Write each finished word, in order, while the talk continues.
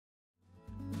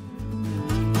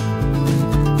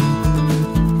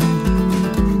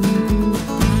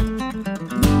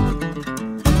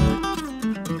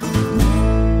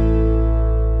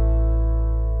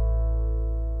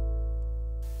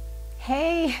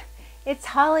It's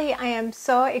Holly. I am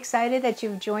so excited that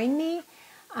you've joined me.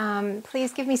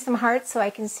 Please give me some hearts so I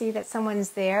can see that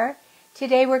someone's there.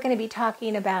 Today we're going to be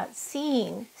talking about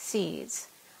seeing seeds.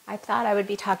 I thought I would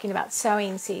be talking about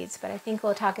sowing seeds, but I think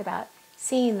we'll talk about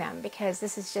seeing them because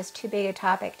this is just too big a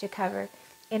topic to cover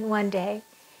in one day.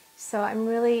 So I'm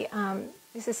really,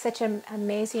 this is such an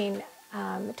amazing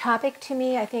topic to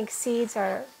me. I think seeds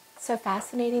are so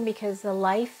fascinating because the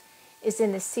life is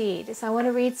in the seed. So I want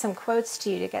to read some quotes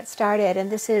to you to get started. And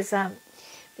this is,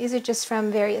 these are just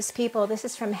from various people. This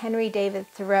is from Henry David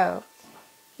Thoreau.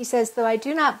 He says, "Though I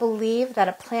do not believe that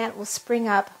a plant will spring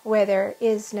up where there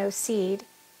is no seed,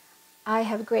 I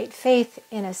have great faith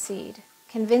in a seed.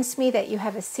 Convince me that you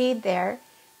have a seed there,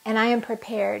 and I am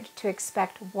prepared to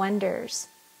expect wonders."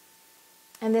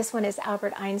 And this one is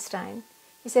Albert Einstein.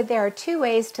 He said, "There are two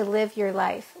ways to live your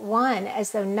life. One,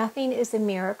 as though nothing is a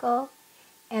miracle,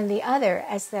 and the other,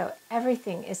 as though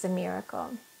everything is a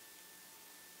miracle."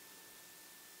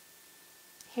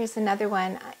 Here's another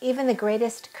one. "Even the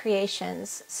greatest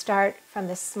creations start from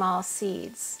the small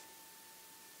seeds."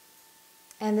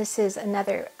 And this is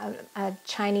another a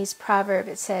Chinese proverb.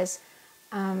 It says,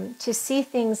 "To see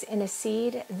things in a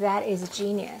seed, that is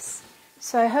genius."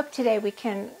 So I hope today we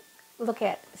can look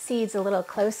at seeds a little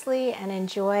closely and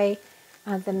enjoy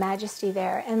the majesty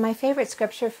there. And my favorite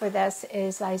scripture for this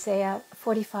is Isaiah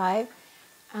 45.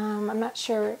 I'm not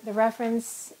sure, the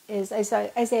reference is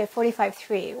Isaiah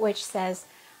 45:3, which says,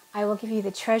 "I will give you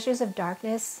the treasures of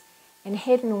darkness and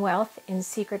hidden wealth in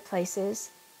secret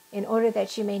places, in order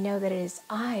that you may know that it is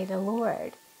I, the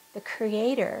Lord, the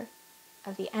Creator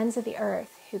of the ends of the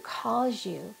earth, who calls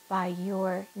you by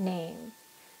your name."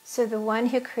 So the one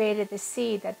who created the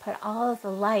seed, that put all of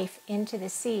the life into the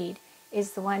seed,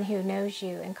 is the one who knows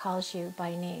you and calls you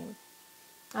by name.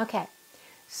 Okay,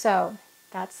 so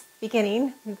that's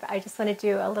beginning. I just want to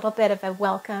do a little bit of a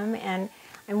welcome, and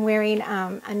I'm wearing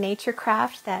a nature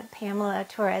craft that Pamela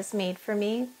Torres made for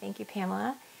me. Thank you,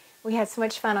 Pamela. We had so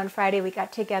much fun on Friday. We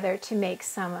got together to make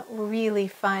some really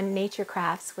fun nature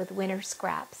crafts with winter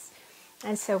scraps.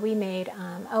 And so we made,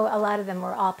 a lot of them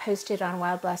were all posted on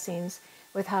Wild Blessings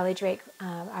with Holly Drake,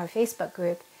 our Facebook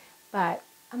group. But,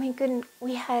 I mean, goodness,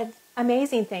 we had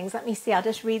amazing things. Let me see, I'll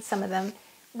just read some of them.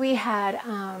 We had,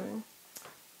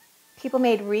 people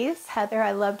made wreaths. Heather,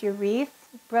 I loved your wreath.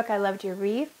 Brooke, I loved your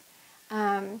wreath.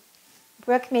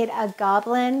 Brooke made a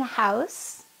goblin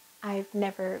house. I've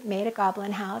never made a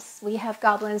goblin house. We have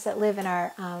goblins that live in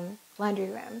our laundry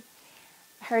room.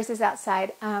 Hers is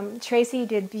outside. Tracy, you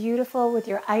did beautiful with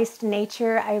your iced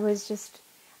nature.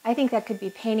 I think that could be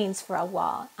paintings for a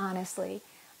wall, honestly.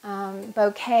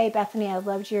 Bouquet, Bethany, I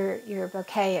loved your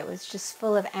bouquet. It was just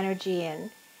full of energy,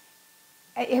 and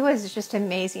it was just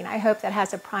amazing. I hope that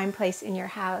has a prime place in your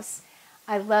house.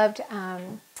 I loved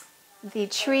the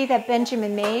tree that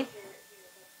Benjamin made,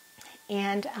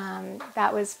 and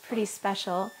that was pretty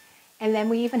special. And then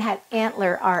we even had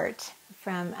antler art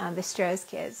from the Stroh's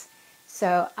kids.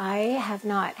 So I have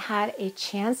not had a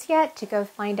chance yet to go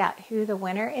find out who the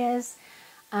winner is,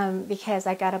 because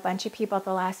I got a bunch of people at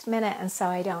the last minute, and so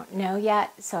I don't know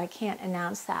yet, so I can't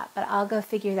announce that. But I'll go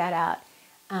figure that out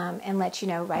and let you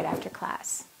know right after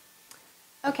class.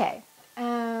 Okay,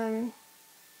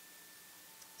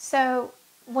 so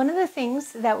one of the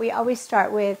things that we always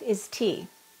start with is tea.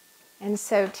 And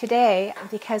so today,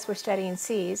 because we're studying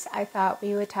seeds, I thought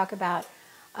we would talk about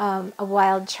a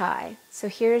wild chai. So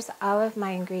here's all of my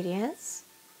ingredients.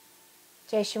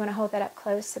 Jace, you want to hold that up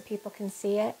close so people can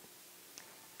see it?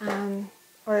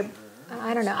 Or,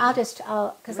 I don't know,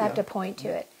 because I have to point to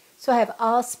it. So I have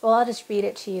I'll just read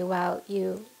it to you while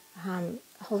you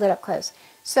hold it up close.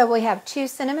 So we have 2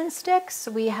 cinnamon sticks.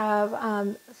 We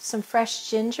have some fresh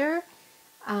ginger,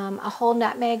 a whole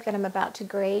nutmeg that I'm about to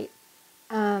grate.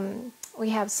 We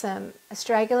have some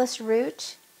astragalus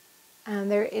root.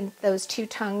 They're in those 2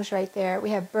 tongues right there.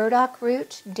 We have burdock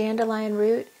root, dandelion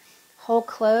root, whole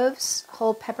cloves,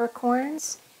 whole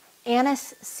peppercorns,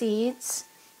 anise seeds,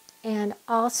 and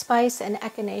allspice and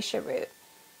echinacea root.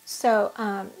 So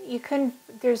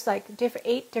there's like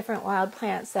 8 different wild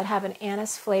plants that have an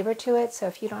anise flavor to it. So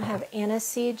if you don't have anise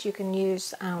seeds, you can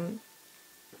use,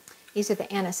 these are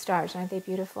the anise stars, aren't they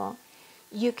beautiful?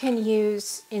 You can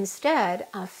use instead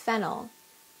fennel.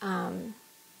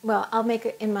 Well, I'll make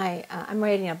it in my, I'm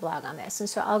writing a blog on this, and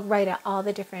so I'll write out all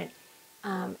the different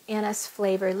anise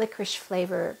flavor, licorice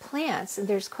flavor plants, and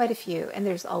there's quite a few, and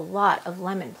there's a lot of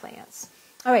lemon plants.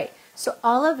 All right, so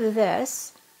all of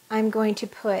this I'm going to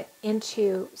put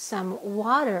into some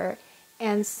water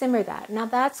and simmer that. Now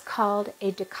that's called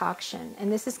a decoction,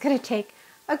 and this is going to take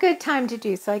a good time to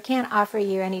do, so I can't offer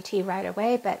you any tea right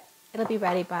away, but it'll be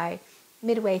ready by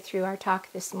midway through our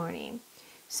talk this morning.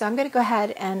 So I'm going to go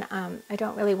ahead and I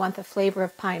don't really want the flavor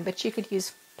of pine, but you could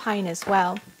use pine as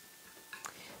well.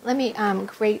 Let me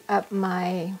grate up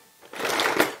my,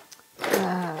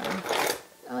 oh,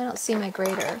 I don't see my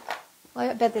grater. Well,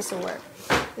 I bet this will work.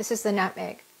 This is the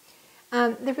nutmeg.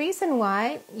 The reason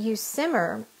why you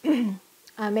simmer,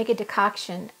 make a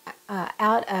decoction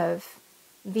out of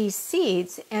these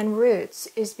seeds and roots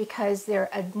is because they're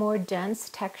a more dense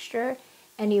texture,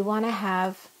 and you want to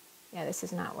have, yeah, this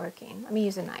is not working. Let me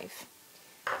use a knife.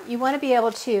 You want to be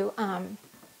able to,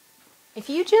 if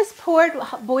you just poured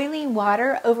boiling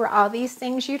water over all these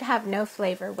things, you'd have no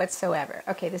flavor whatsoever.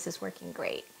 Okay, this is working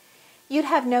great. You'd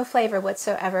have no flavor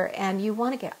whatsoever, and you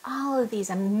want to get all of these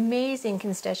amazing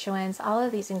constituents, all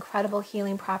of these incredible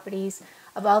healing properties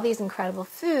of all these incredible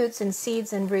foods and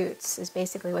seeds and roots is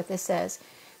basically what this is.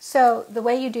 So the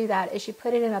way you do that is you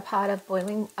put it in a pot of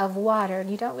water,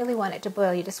 and you don't really want it to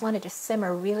boil. You just want it to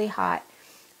simmer really hot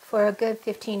for a good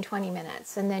 15-20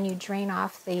 minutes, and then you drain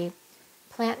off the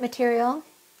plant material.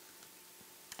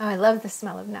 Oh, I love the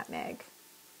smell of nutmeg.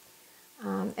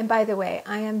 And by the way,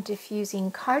 I am diffusing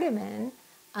cardamom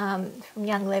from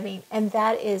Young Living, and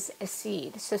that is a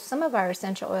seed. So some of our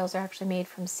essential oils are actually made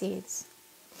from seeds.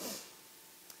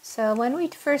 So when we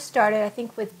first started, I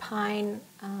think with pine,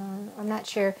 I'm not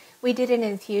sure, we did an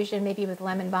infusion maybe with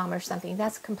lemon balm or something.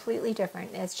 That's completely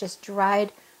different. It's just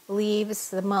dried leaves,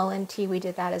 the mullein tea, we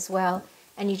did that as well.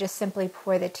 And you just simply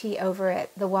pour the tea over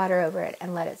it, the water over it,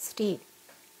 and let it steep.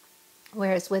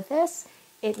 Whereas with this,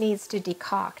 it needs to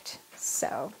decoct.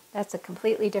 So that's a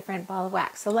completely different ball of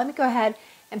wax. So let me go ahead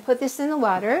and put this in the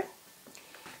water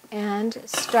and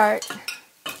start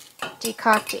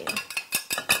decocting.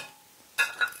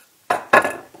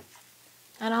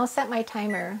 And I'll set my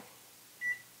timer.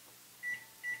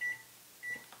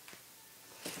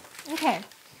 Okay,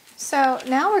 so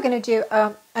now we're going to do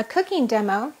a cooking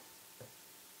demo.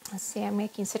 Let's see, I'm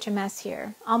making such a mess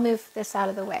here. I'll move this out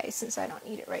of the way since I don't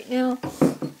need it right now.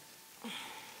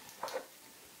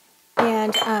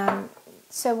 And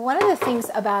so one of the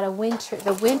things about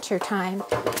the winter time,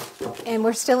 and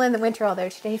we're still in the winter, although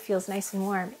today feels nice and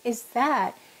warm, is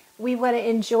that we want to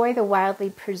enjoy the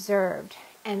wildly preserved.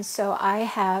 And so I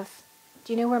have,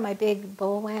 do you know where my big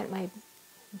bowl went?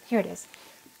 Here it is.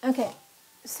 Okay,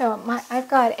 so I've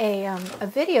got a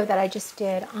video that I just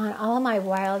did on all of my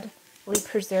wildly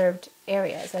preserved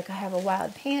areas. Like I have a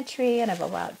wild pantry, and I have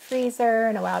a wild freezer,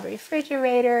 and a wild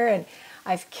refrigerator, and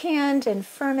I've canned and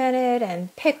fermented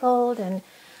and pickled and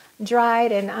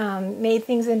dried and made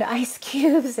things into ice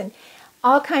cubes and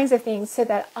all kinds of things so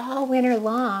that all winter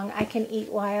long I can eat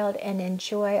wild and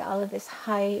enjoy all of this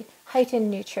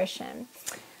heightened nutrition.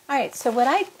 All right, so what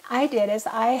I did is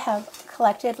I have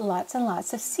collected lots and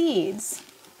lots of seeds.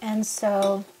 And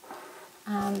so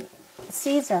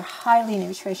seeds are highly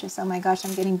nutritious. Oh my gosh,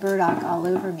 I'm getting burdock all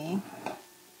over me.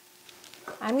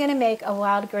 I'm going to make a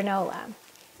wild granola.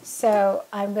 So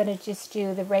I'm going to just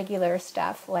do the regular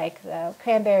stuff like the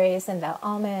cranberries and the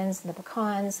almonds and the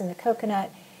pecans and the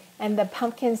coconut and the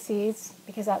pumpkin seeds,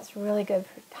 because that's really good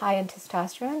for high in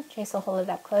testosterone. Chase will hold it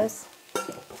up close.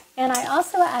 And I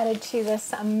also added to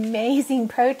this amazing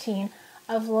protein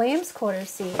of lamb's quarter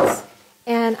seeds.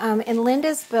 And in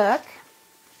Linda's book,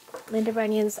 Linda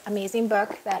Runyon's amazing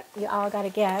book that you all got to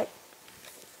get.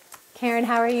 Karen,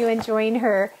 how are you enjoying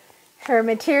her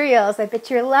materials? I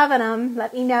bet you're loving them.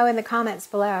 Let me know in the comments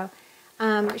below.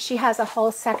 She has a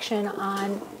whole section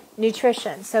on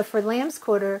nutrition. So for lamb's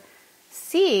quarter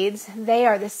seeds, they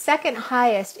are the second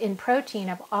highest in protein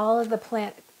of all of the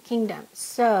plant kingdom.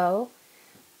 So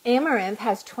amaranth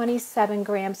has 27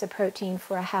 grams of protein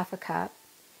for a half a cup,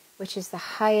 which is the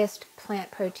highest plant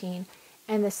protein.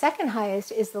 And the second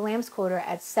highest is the lamb's quarter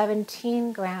at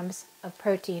 17 grams of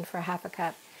protein for a half a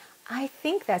cup. I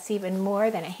think that's even more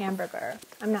than a hamburger.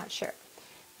 I'm not sure,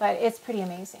 but it's pretty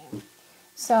amazing.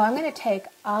 So I'm going to take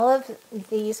all of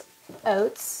these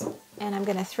oats and I'm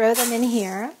going to throw them in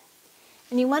here.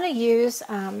 And you want to use,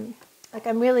 like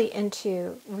I'm really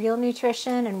into real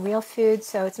nutrition and real food,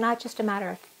 so it's not just a matter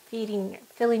of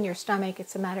filling your stomach,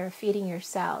 it's a matter of feeding your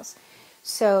cells.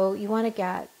 So you want to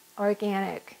get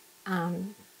organic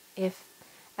if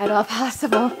at all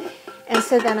possible. And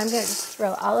so then I'm going to just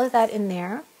throw all of that in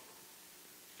there.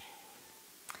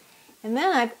 And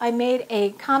then I made a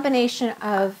combination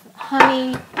of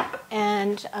honey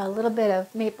and a little bit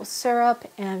of maple syrup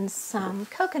and some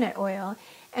coconut oil.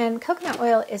 And coconut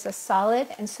oil is a solid,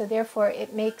 and so therefore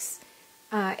it makes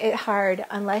it hard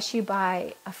unless you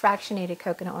buy a fractionated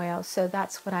coconut oil. So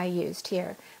that's what I used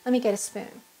here. Let me get a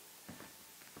spoon.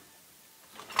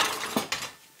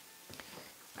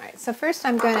 All right, so first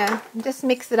I'm going to just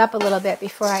mix it up a little bit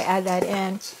before I add that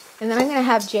in. And then I'm going to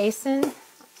have Jason,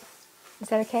 is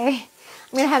that okay?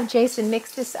 I'm going to have Jason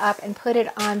mix this up and put it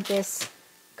on this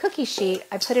cookie sheet.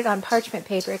 I put it on parchment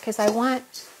paper because I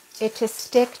want it to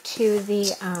stick to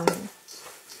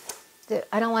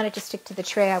I don't want it to stick to the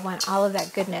tray. I want all of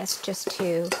that goodness just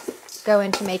to go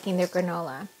into making their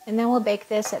granola. And then we'll bake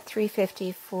this at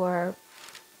 350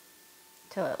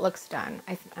 till it looks done.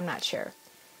 I'm not sure.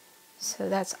 So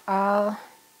that's all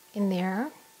in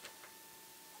there.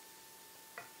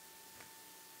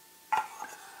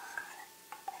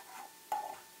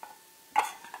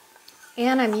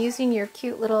 And I'm using your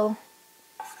cute little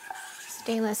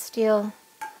stainless steel.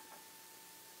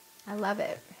 I love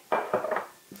it. All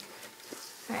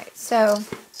right, so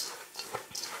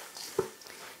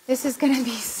this is going to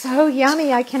be so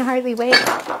yummy. I can hardly wait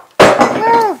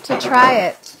to try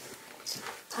it.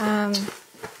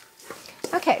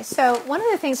 Okay, so one of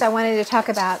the things I wanted to talk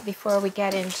about before we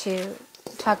get into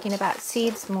talking about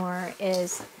seeds more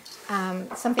is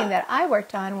something that I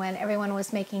worked on when everyone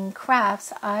was making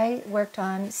crafts. I worked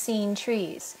on seeing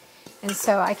trees. And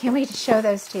so I can't wait to show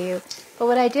those to you. But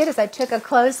what I did is I took a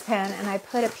clothespin and I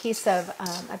put a piece of,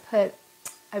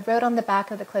 I wrote on the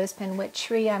back of the clothespin what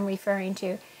tree I'm referring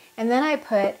to. And then I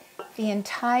put the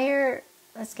entire,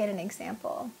 let's get an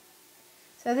example.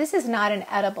 So this is not an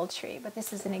edible tree, but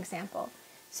this is an example.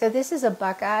 So this is a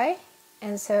buckeye.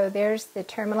 And so there's the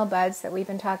terminal buds that we've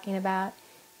been talking about.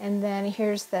 And then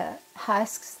here's the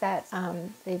husks that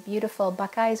the beautiful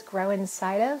buckeyes grow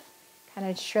inside of, kind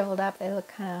of shriveled up. They look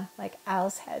kind of like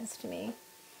owl's heads to me.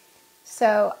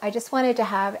 So I just wanted to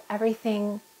have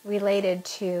everything related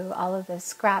to all of the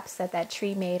scraps that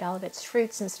tree made, all of its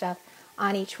fruits and stuff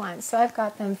on each one. So I've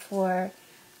got them for,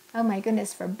 oh my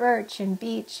goodness, for birch and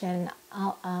beech and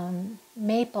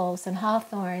maples and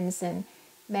hawthorns and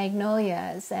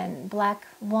magnolias and black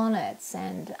walnuts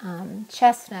and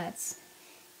chestnuts.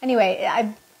 Anyway,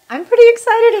 I'm pretty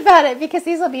excited about it because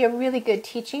these will be a really good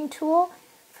teaching tool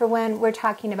for when we're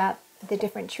talking about the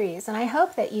different trees. And I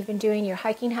hope that you've been doing your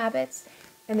hiking habits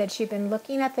and that you've been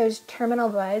looking at those terminal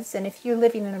buds. And if you're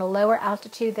living in a lower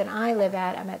altitude than I live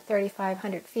at, I'm at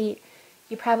 3,500 feet,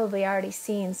 you probably already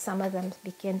seen some of them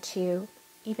begin to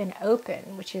even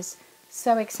open, which is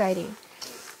so exciting.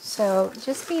 So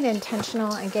just being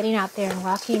intentional and getting out there and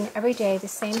walking every day the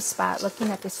same spot, looking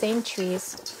at the same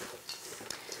trees.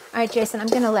 All right, Jason, I'm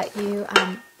going to let you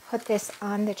put this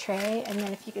on the tray, and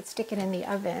then if you could stick it in the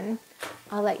oven,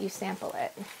 I'll let you sample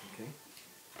it.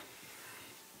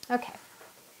 Okay.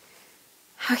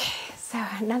 Okay, so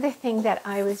another thing that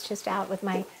I was just out with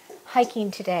my hiking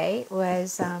today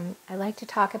was I like to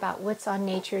talk about what's on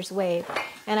nature's wave.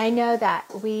 And I know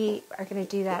that we are going to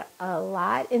do that a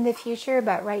lot in the future,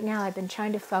 but right now I've been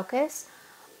trying to focus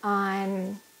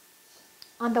on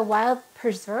the wild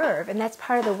preserve, and that's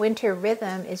part of the winter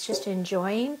rhythm, is just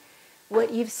enjoying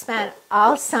what you've spent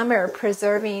all summer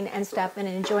preserving and stuff and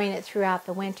enjoying it throughout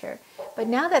the winter. But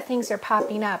now that things are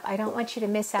popping up, I don't want you to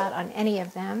miss out on any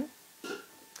of them.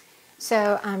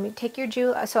 So take your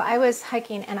jewel. So I was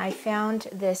hiking and I found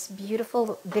this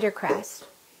beautiful bittercrest.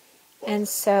 And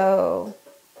so,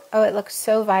 oh, it looks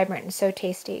so vibrant and so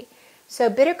tasty. So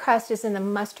bittercrest is in the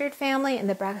mustard family and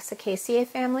the Brassicaceae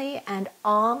family, and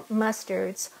all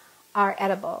mustards are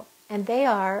edible. And they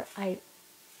are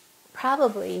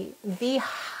probably the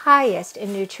highest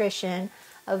in nutrition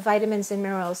of vitamins and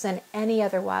minerals than any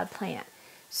other wild plant.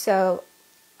 So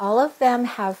all of them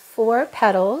have 4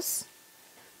 petals,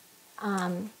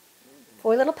 4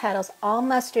 little petals. All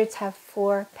mustards have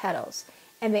 4 petals,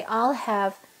 and they all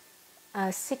have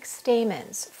 6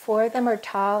 stamens. 4 of them are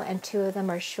tall and 2 of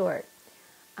them are short.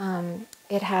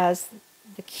 It has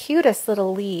the cutest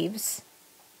little leaves.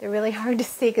 They're really hard to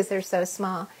see because they're so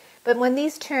small. But when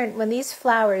these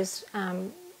flowers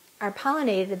are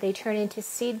pollinated, they turn into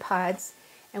seed pods.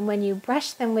 And when you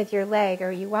brush them with your leg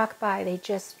or you walk by, they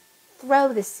just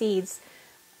throw the seeds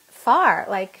far,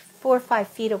 like 4 or 5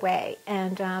 feet away.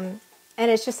 And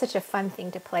it's just such a fun thing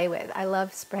to play with. I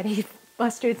love spreading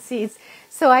mustard seeds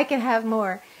so I can have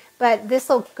more. But this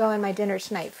will go in my dinner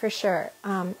tonight for sure.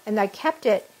 And I kept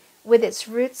it with its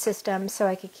root system so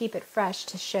I could keep it fresh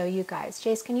to show you guys.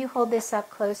 Jace, can you hold this up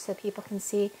close so people can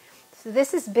see? So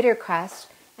this is bittercrest,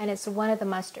 and it's one of the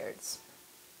mustards.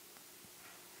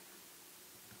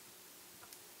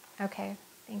 Okay,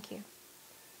 thank you.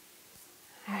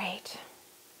 All right,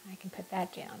 I can put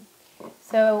that down.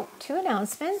 So 2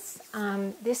 announcements.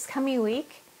 This coming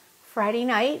week, Friday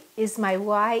night, is my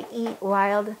Why Eat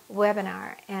Wild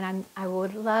webinar, and I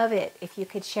would love it if you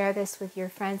could share this with your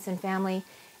friends and family,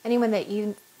 anyone that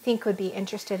you think would be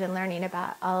interested in learning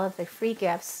about all of the free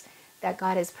gifts that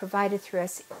God has provided to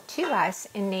us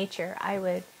in nature. I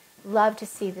would love to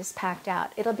see this packed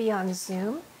out. It'll be on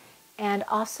Zoom and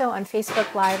also on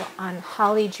Facebook Live on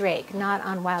Holly Drake, not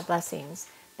on Wild Blessings,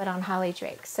 but on Holly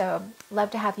Drake. So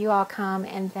love to have you all come.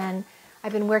 And then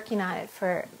I've been working on it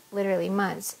for literally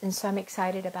months, and so I'm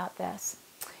excited about this.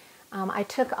 I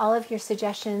took all of your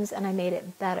suggestions and I made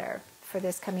it better for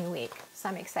this coming week, so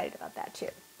I'm excited about that too.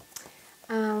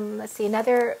 Let's see,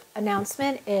 another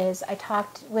announcement is I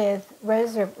talked with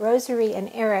Rosary and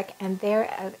Eric, and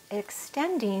they're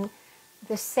extending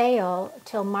the sale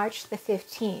till March the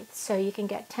 15th, so you can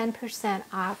get 10%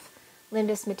 off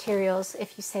Linda's materials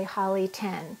if you say Holly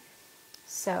 10.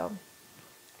 So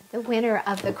the winner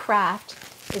of the craft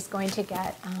is going to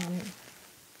get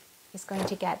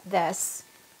this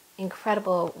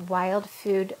incredible wild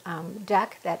food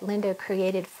deck that Linda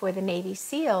created for the Navy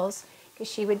SEALs, because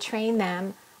she would train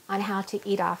them on how to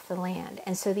eat off the land.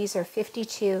 And so these are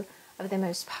 52 of the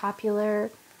most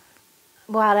popular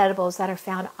wild edibles that are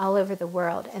found all over the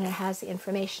world, and it has the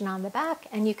information on the back,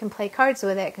 and you can play cards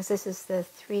with it because this is the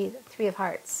three of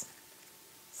hearts.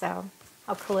 So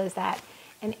how cool is that?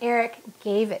 And Eric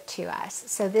gave it to us.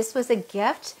 So this was a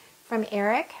gift from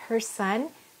Eric, her son,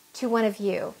 to one of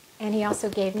you. And he also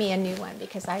gave me a new one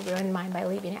because I ruined mine by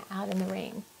leaving it out in the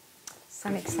rain. So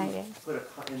I'm excited.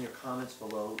 Put in your comments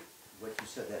below what you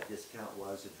said that discount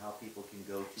was and how people can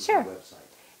go to Sure. the website.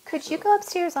 Could you go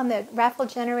upstairs on the raffle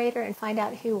generator and find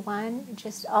out who won?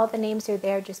 Just all the names are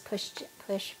there. Just push,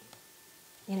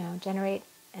 generate,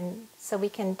 and so we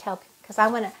can tell. Because I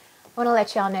want to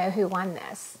let y'all know who won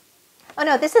this. Oh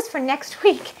no, this is for next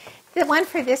week. The one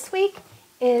for this week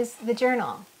is the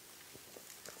journal.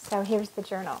 So here's the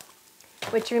journal,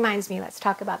 which reminds me. Let's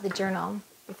talk about the journal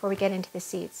before we get into the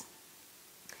seeds.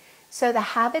 So the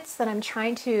habits that I'm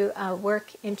trying to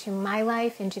work into my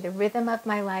life, into the rhythm of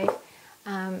my life.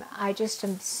 I just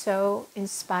am so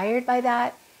inspired by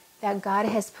that God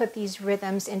has put these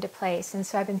rhythms into place. And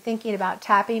so I've been thinking about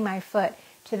tapping my foot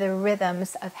to the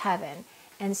rhythms of heaven.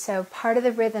 And so part of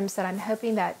the rhythms that I'm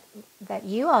hoping that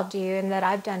you all do and that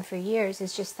I've done for years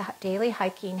is just the daily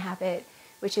hiking habit,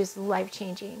 which is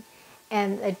life-changing.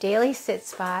 And a daily sit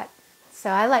spot. So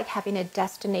I like having a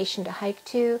destination to hike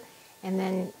to, and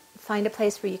then find a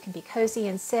place where you can be cozy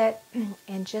and sit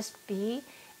and just be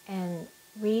and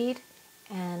read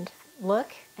and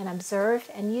look and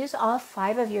observe and use all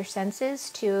 5 of your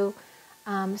senses to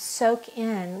soak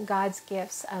in God's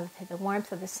gifts of the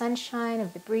warmth of the sunshine,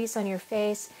 of the breeze on your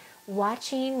face,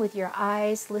 watching with your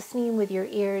eyes, listening with your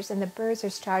ears, and the birds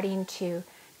are starting to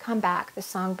come back, the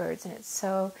songbirds, and it's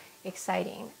so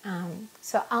exciting.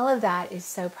 So all of that is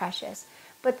so precious.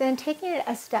 But then taking it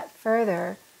a step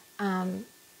further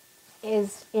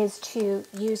is to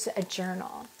use a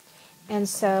journal. And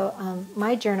so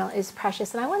my journal is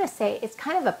precious. And I want to say it's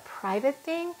kind of a private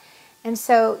thing. And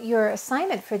so your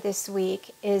assignment for this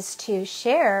week is to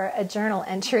share a journal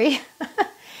entry.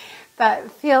 But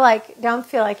don't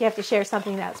feel like you have to share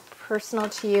something that's personal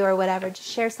to you or whatever. Just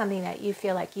share something that you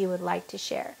feel like you would like to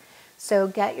share. So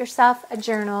get yourself a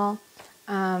journal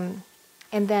and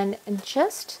then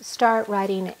just start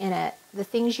writing in it the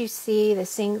things you see, the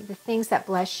things that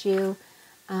bless you.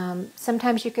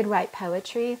 Sometimes you could write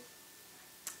poetry.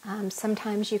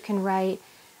 Sometimes you can write,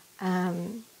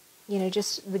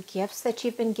 just the gifts that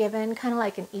you've been given, kind of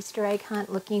like an Easter egg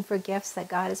hunt, looking for gifts that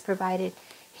God has provided,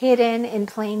 hidden in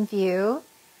plain view.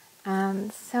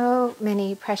 So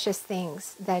many precious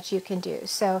things that you can do.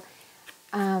 So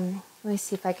let me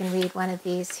see if I can read one of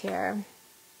these here.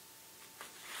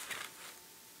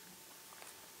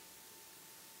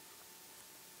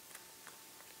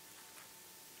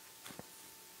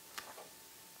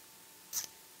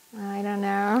 I don't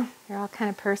know. They're all kind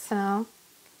of personal.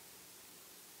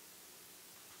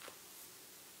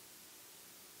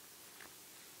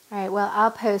 All right, well,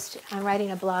 I'm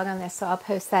writing a blog on this, so I'll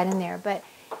post that in there. But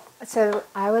so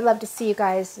I would love to see you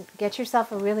guys get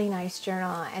yourself a really nice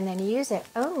journal and then use it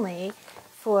only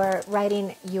for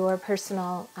writing your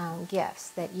personal gifts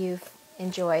that you've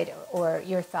enjoyed, or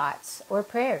your thoughts or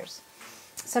prayers.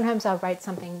 Sometimes I'll write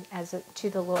something to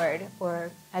the Lord,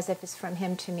 or as if it's from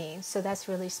Him to me. So that's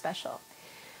really special.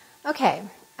 Okay.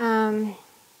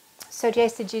 So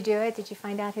Jace, did you do it? Did you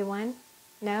find out who won?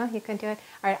 No? You couldn't do it?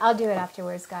 All right, I'll do it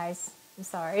afterwards, guys. I'm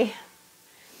sorry.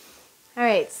 All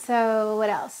right, so what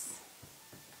else?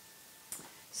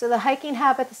 So the hiking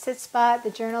habit, the sit spot, the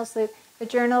journals loop,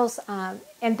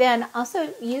 and then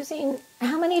also using,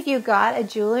 how many of you got a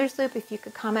jeweler's loop? If you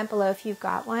could comment below if you've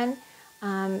got one.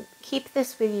 Keep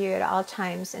this with you at all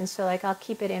times. And so I'll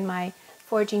keep it in my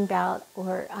forging belt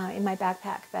or in my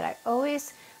backpack. But I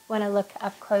always want to look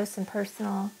up close and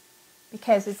personal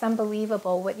because it's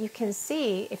unbelievable what you can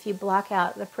see if you block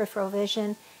out the peripheral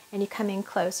vision and you come in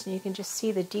close and you can just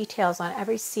see the details on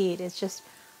every seed. It's just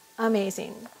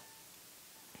amazing.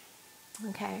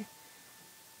 Okay.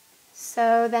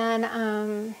 So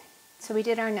then, so we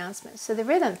did our announcements. So the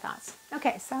rhythm thoughts.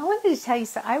 Okay, so I wanted to tell you,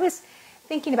 so I was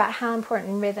thinking about how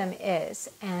important rhythm is,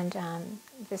 and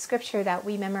the scripture that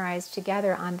we memorized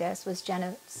together on this was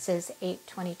Genesis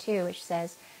 8:22, which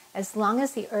says, "As long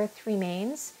as the earth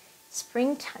remains,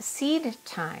 seed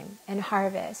time and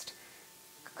harvest,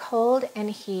 cold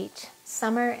and heat,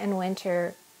 summer and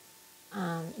winter,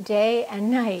 day and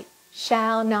night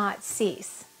shall not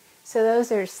cease." So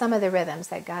those are some of the rhythms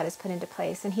that God has put into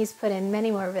place, and He's put in many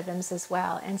more rhythms as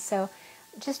well. And so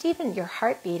just even your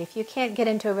heartbeat, if you can't get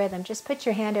into a rhythm, just put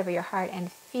your hand over your heart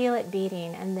and feel it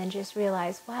beating, and then just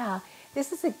realize, wow,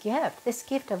 this is a gift. This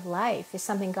gift of life is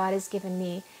something God has given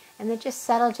me. And then just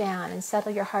settle down and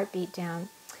settle your heartbeat down.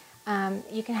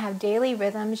 You can have daily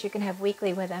rhythms, you can have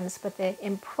weekly rhythms, but the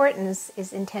importance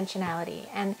is intentionality.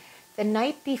 And the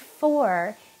night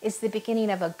before is the beginning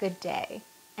of a good day.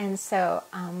 And so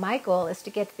my goal is to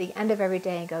get to the end of every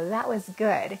day and go, that was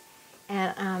good.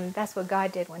 And that's what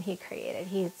God did when He created.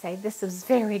 He'd say, this is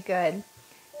very good.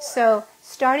 So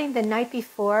starting the night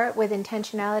before with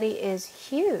intentionality is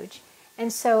huge.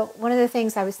 And so one of the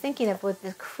things I was thinking of with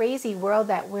the crazy world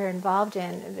that we're involved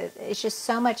in, it's just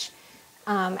so much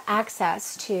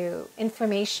access to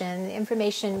information.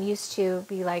 Information used to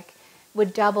be like,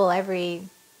 would double every,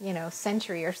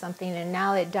 century or something, and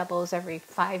now it doubles every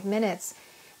 5 minutes.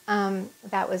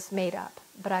 That was made up.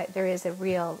 But there is a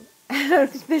real...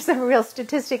 there's a real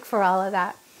statistic for all of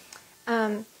that.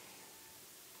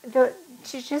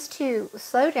 Just to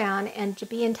slow down and to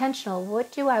be intentional,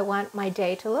 what do I want my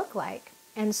day to look like?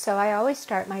 And so I always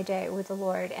start my day with the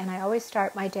Lord, and I always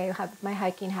start my day with my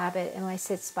hiking habit and my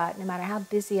sit spot, no matter how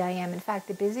busy I am. In fact,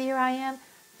 the busier I am,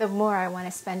 the more I want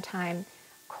to spend time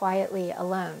quietly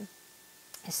alone,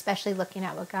 especially looking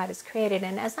at what God has created.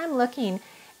 And as I'm looking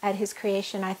at His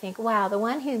creation, I think, wow, the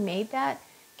one who made that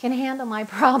can handle my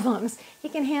problems. He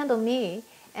can handle me,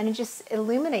 and it just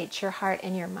illuminates your heart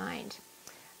and your mind.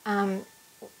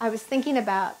 I was thinking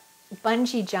about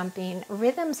bungee jumping.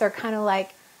 Rhythms are kind of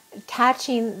like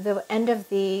attaching the end of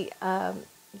the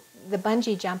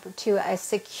bungee jump to a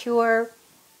secure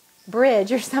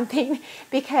bridge or something,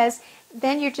 because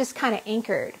then you're just kind of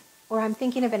anchored. Or I'm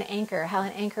thinking of an anchor, how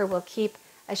an anchor will keep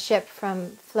a ship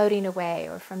from floating away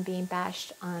or from being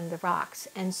bashed on the rocks.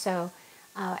 And so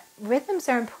rhythms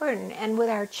are important, and with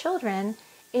our children,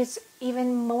 it's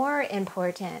even more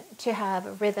important to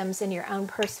have rhythms in your own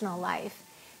personal life,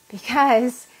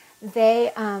 because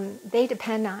they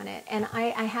depend on it. And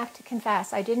I have to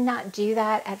confess, I did not do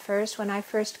that at first. When I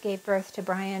first gave birth to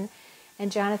Brian and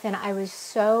Jonathan, I was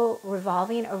so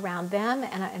revolving around them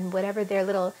and whatever their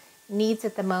little needs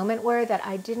at the moment were, that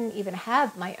I didn't even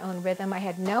have my own rhythm. I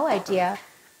had no idea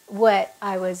what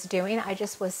I was doing. I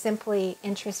just was simply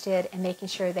interested in making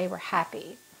sure they were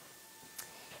happy.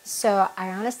 So I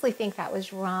honestly think that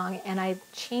was wrong, and I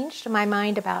changed my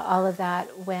mind about all of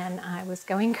that when I was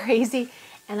going crazy,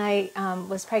 and I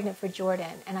was pregnant for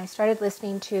Jordan, and I started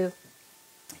listening to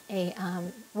a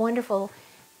wonderful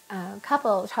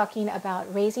couple talking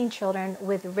about raising children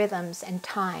with rhythms and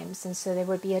times. And so there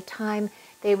would be a time,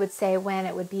 they would say, when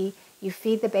it would be you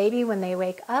feed the baby when they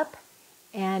wake up,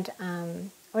 and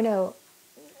I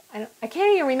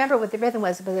can't even remember what the rhythm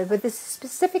was, but this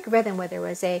specific rhythm where there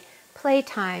was a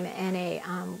playtime and a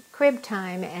crib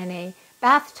time and a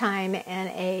bath time and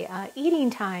a eating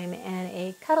time and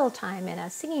a cuddle time and a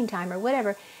singing time or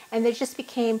whatever. And there just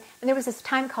became, and there was this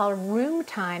time called room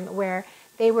time, where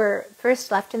they were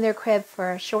first left in their crib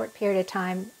for a short period of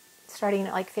time, starting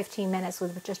at like 15 minutes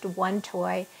with just one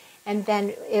toy, and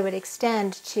then it would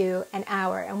extend to an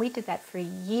hour. And we did that for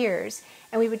years.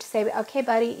 And we would say, okay,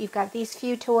 buddy, you've got these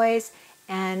few toys,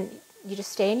 and you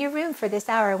just stay in your room for this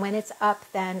hour. When it's up,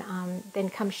 then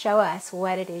come show us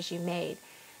what it is you made.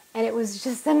 And it was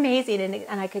just amazing.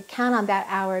 And I could count on that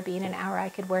hour being an hour I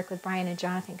could work with Brian and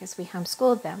Jonathan, because we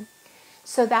homeschooled them.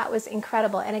 So that was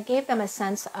incredible. And it gave them a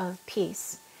sense of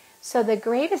peace. So the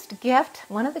greatest gift,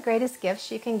 one of the greatest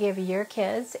gifts you can give your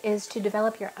kids, is to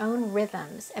develop your own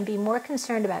rhythms and be more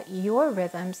concerned about your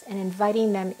rhythms and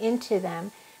inviting them into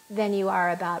them than you are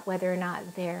about whether or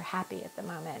not they're happy at the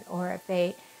moment, or if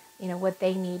they, what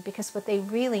they need. Because what they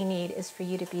really need is for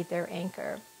you to be their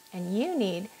anchor. And you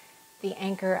need the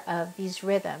anchor of these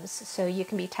rhythms, so you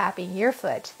can be tapping your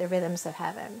foot, the rhythms of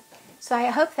heaven. So I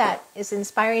hope that is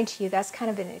inspiring to you. That's kind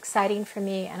of been exciting for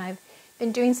me, and I've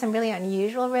been doing some really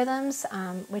unusual rhythms,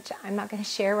 which I'm not going to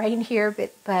share right in here,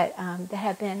 but that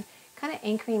have been kind of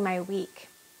anchoring my week.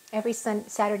 Every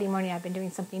Saturday morning I've been doing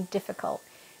something difficult,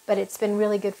 but it's been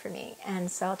really good for me.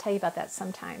 And so I'll tell you about that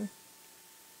sometime.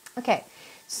 Okay,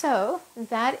 so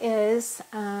that is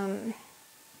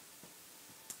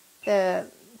the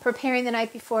preparing the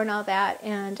night before and all that.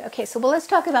 And okay, so let's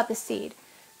talk about the seed.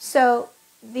 So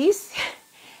these,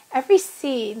 every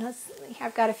seed,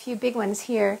 I've got a few big ones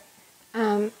here.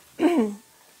 So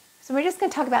we're just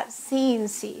going to talk about seeing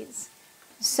seeds.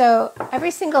 So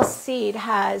every single seed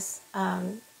has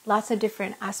lots of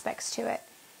different aspects to it.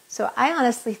 So I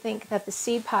honestly think that the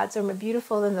seed pods are more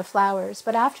beautiful than the flowers.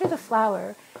 But after the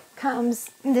flower comes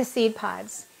the seed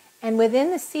pods. And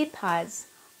within the seed pods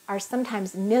are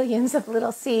sometimes millions of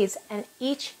little seeds. And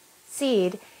each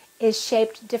seed is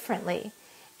shaped differently.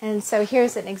 And so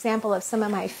here's an example of some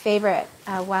of my favorite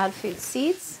wild food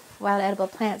seeds, wild edible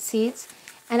plant seeds.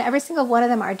 And every single one of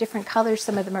them are different colors.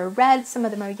 Some of them are red, some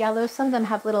of them are yellow, some of them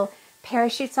have little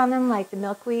parachutes on them like the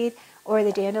milkweed or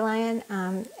the dandelion.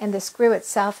 And the screw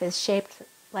itself is shaped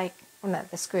like, well,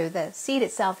 not the screw, the seed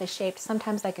itself is shaped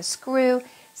sometimes like a screw,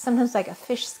 sometimes like a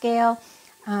fish scale,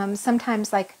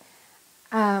 sometimes like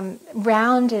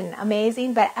round and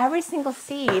amazing. But every single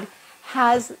seed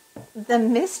has the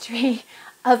mystery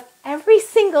of every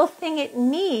single thing it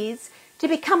needs to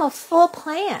become a full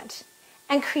plant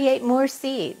and create more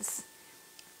seeds.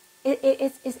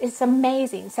 It's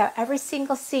amazing. So every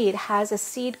single seed has a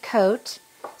seed coat.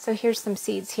 So here's some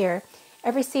seeds here.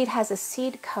 Every seed has a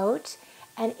seed coat,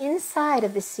 and inside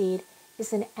of the seed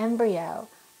is an embryo,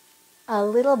 a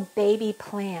little baby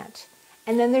plant.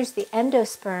 And then there's the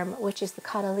endosperm, which is the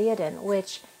cotyledon,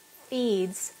 which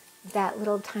feeds that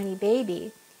little tiny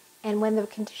baby. And when the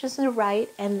conditions are right,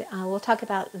 and we'll talk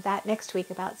about that next week,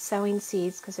 about sowing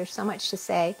seeds, because there's so much to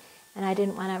say, and I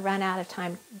didn't want to run out of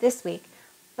time this week.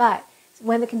 But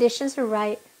when the conditions are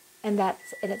right, and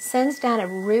it sends down a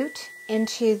root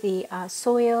into the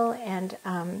soil, and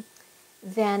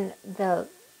then the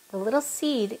little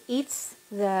seed eats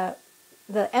the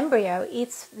embryo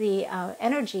eats the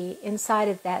energy inside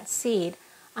of that seed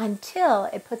until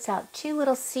it puts out two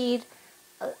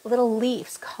little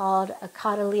leaves called a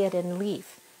cotyledon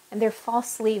leaf. And they're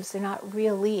false leaves, they're not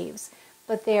real leaves.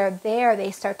 But they're there,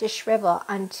 they start to shrivel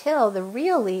until the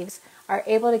real leaves are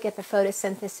able to get the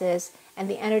photosynthesis and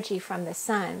the energy from the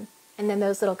sun. And then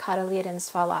those little cotyledons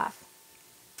fall off.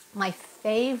 My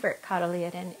favorite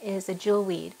cotyledon is a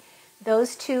jewelweed.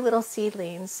 Those two little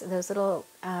seedlings, those little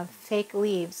fake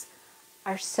leaves,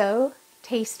 are so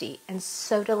tasty and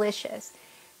so delicious.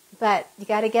 But you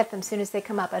got to get them as soon as they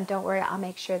come up. And don't worry, I'll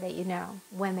make sure that you know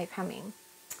when they're coming.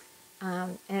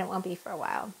 And it won't be for a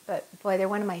while. But boy, they're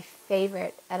one of my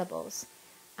favorite edibles.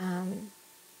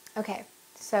 Okay,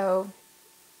 so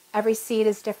every seed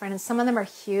is different. And some of them are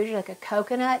huge, like a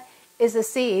coconut is a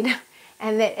seed.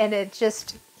 And it's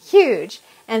just huge.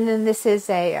 And then this is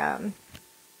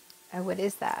what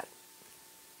is that?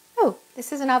 Oh,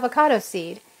 this is an avocado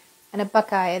seed. And a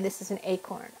buckeye, and this is an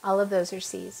acorn. All of those are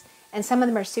seeds. And some of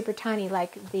them are super tiny,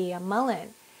 like the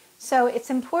mullein. So it's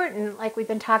important, like we've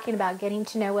been talking about, getting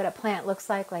to know what a plant looks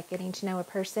like getting to know a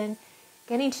person,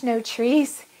 getting to know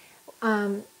trees,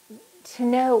 to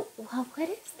know, well, what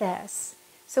is this?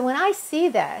 So when I see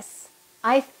this,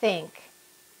 I think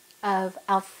of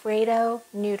Alfredo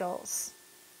noodles,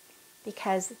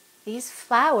 because these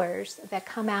flowers that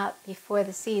come out before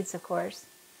the seeds, of course,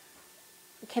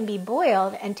 can be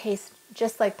boiled and taste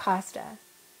just like pasta.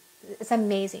 It's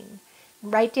amazing.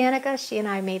 Right, Danica? She and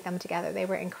I made them together. They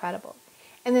were incredible.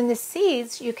 And then the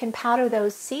seeds, you can powder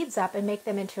those seeds up and make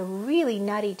them into really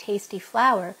nutty, tasty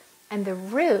flour. And the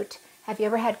root, have you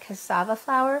ever had cassava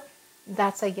flour?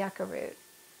 That's a yucca root.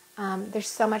 There's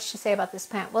so much to say about this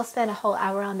plant. We'll spend a whole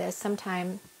hour on this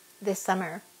sometime this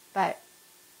summer. But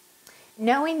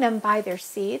knowing them by their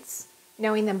seeds,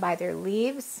 knowing them by their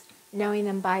leaves, knowing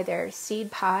them by their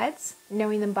seed pods,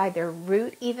 knowing them by their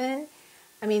root even.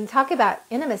 I mean, talk about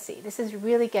intimacy. This is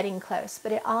really getting close,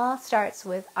 but it all starts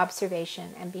with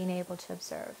observation and being able to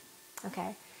observe.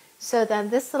 Okay, so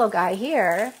then this little guy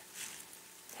here,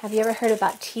 have you ever heard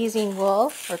about teasing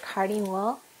wool or carding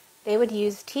wool? They would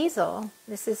use teasel.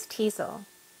 This is teasel.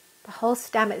 The whole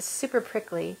stem is super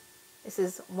prickly. This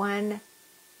is one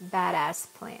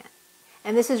badass plant.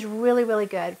 And this is really, really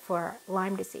good for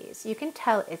Lyme disease. You can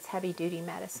tell it's heavy-duty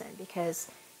medicine because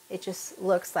it just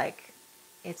looks like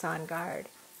it's on guard.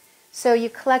 So you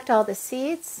collect all the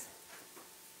seeds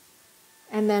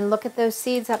and then look at those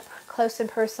seeds up close and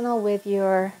personal with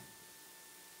your,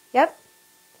 yep.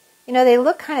 You know, they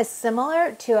look kind of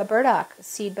similar to a burdock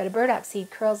seed, but a burdock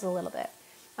seed curls a little bit.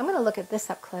 I'm going to look at this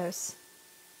up close.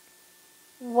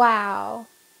 Wow,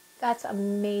 that's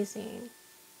amazing.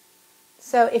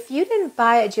 So if you didn't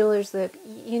buy a jeweler's loop,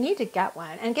 you need to get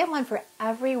one. And get one for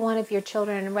every one of your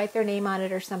children and write their name on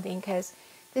it or something, because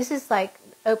this is like,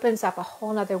 opens up a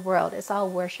whole other world. It's all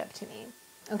worship to me.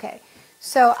 Okay,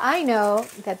 so I know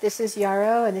that this is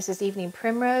yarrow, and this is evening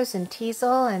primrose and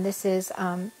teasel, and this is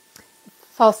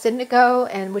false indigo,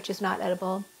 and which is not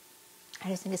edible. I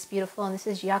just think it's beautiful. And this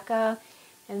is yucca,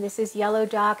 and this is yellow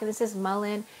dock, and this is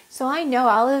mullein. So I know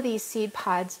all of these seed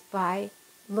pods by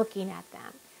looking at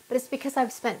them. But it's because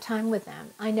I've spent time with them.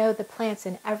 I know the plants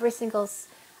in every single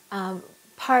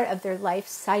part of their life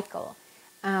cycle.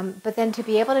 But then to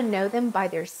be able to know them by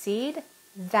their seed,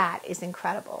 that is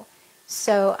incredible.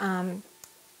 So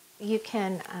you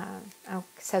can,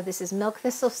 so this is milk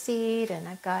thistle seed, and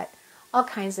I've got all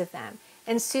kinds of them.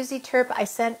 And Susie Terp,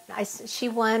 she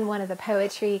won one of the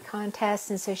poetry contests,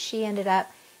 and so she ended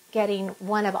up getting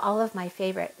one of all of my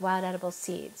favorite wild edible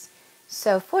seeds.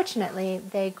 So fortunately,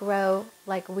 they grow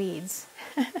like weeds.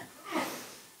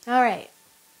 All right.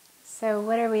 So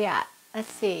what are we at? Let's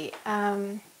see.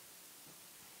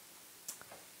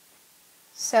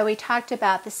 So we talked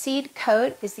about the seed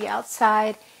coat is the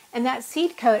outside, and that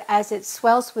seed coat, as it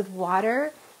swells with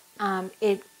water,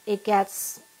 it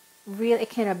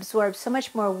can absorb so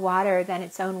much more water than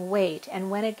its own weight.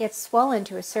 And when it gets swollen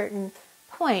to a certain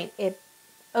point, it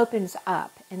opens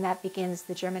up, and that begins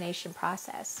the germination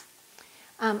process.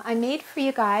 I made for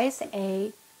you guys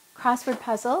a crossword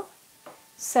puzzle.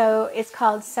 So it's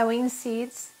called Sowing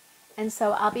Seeds. And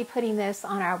so I'll be putting this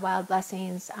on our Wild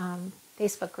Blessings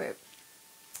Facebook group.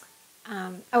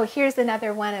 Oh, here's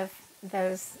another one of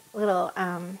those little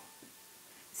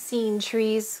Seen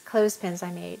Trees clothespins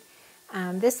I made.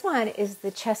 This one is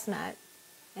the chestnut.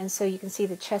 And so you can see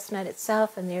the chestnut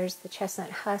itself, and there's the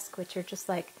chestnut husk, which are just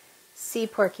like sea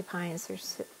porcupines.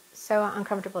 They're so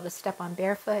uncomfortable to step on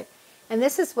barefoot. And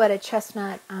this is what a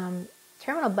chestnut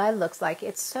terminal bud looks like.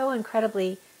 It's so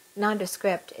incredibly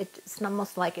nondescript. It's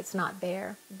almost like it's not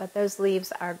there, but those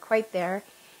leaves are quite there.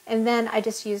 And then I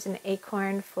just used an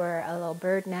acorn for a little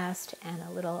bird nest and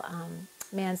a little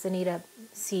manzanita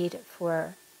seed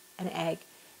for an egg.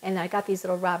 And I got these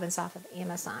little robins off of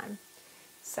Amazon.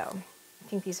 So I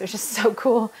think these are just so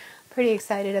cool. Pretty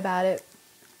excited about it.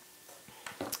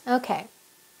 Okay.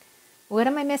 What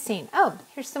am I missing? Oh,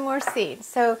 here's some more seeds.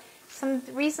 So some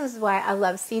reasons why I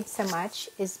love seeds so much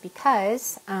is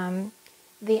because the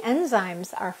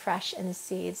enzymes are fresh in the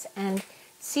seeds, and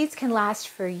seeds can last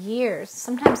for years,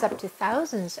 sometimes up to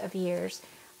thousands of years,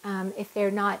 if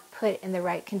they're not put in the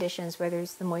right conditions where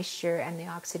there's the moisture and the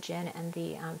oxygen and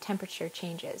the temperature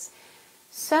changes.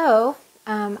 So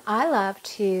I love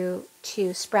to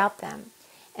sprout them.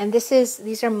 And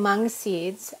these are mung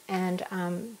seeds, and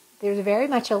they're very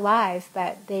much alive,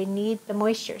 but they need the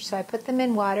moisture. So I put them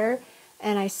in water,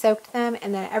 and I soaked them,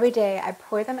 and then every day I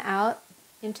pour them out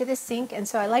into the sink. And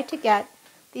so I like to get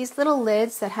these little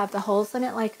lids that have the holes in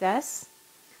it like this.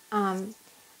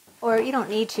 Or you don't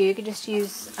need to. You can just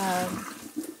use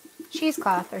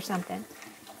cheesecloth or something.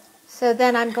 So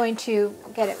then I'm going to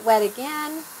get it wet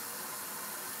again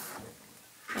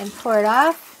and pour it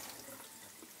off.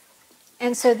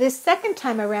 And so this second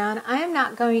time around, I'm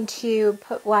not going to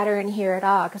put water in here at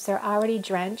all because they're already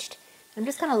drenched. I'm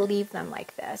just going to leave them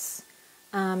like this.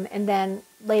 And then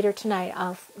later tonight,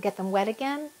 I'll get them wet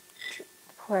again,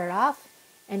 pour it off,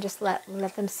 and just let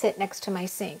them sit next to my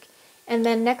sink. And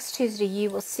then next Tuesday, you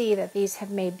will see that these have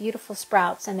made beautiful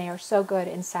sprouts, and they are so good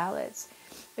in salads.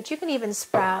 But you can even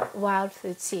sprout wild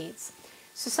food seeds.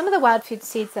 So some of the wild food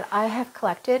seeds that I have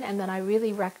collected and that I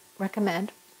really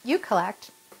recommend you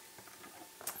collect.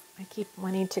 I keep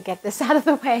wanting to get this out of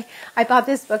the way. I bought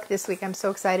this book this week. I'm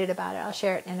so excited about it. I'll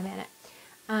share it in a minute.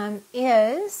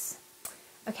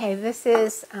 Okay, this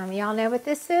is, y'all know what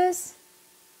this is?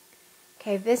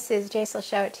 Okay, this is, Jace will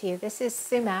show it to you. This is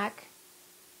sumac,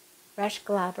 Rush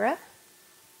glabra.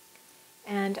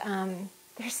 And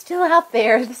they're still out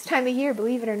there this time of year,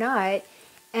 believe it or not.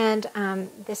 And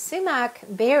the sumac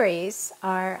berries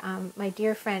are, my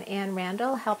dear friend Ann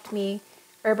Randall helped me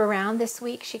herb around this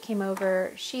week. She came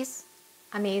over. She's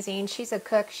amazing. She's a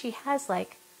cook. She has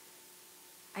like,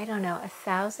 I don't know,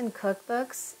 1,000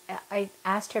 cookbooks. I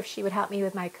asked her if she would help me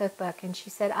with my cookbook, and she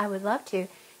said, I would love to.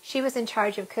 She was in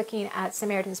charge of cooking at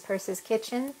Samaritan's Purse's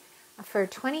kitchen for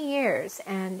 20 years,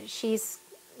 and she's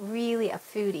really a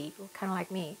foodie, kind of like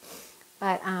me.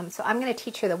 But so I'm going to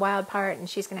teach her the wild part, and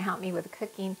she's going to help me with the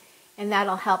cooking, and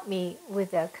that'll help me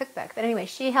with the cookbook. But anyway,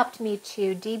 she helped me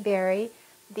to deberry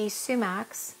these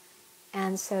sumacs,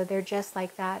 and so they're just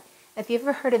like that. If you've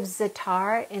ever heard of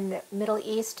za'atar in the Middle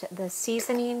East, the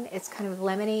seasoning, it's kind of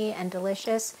lemony and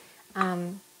delicious.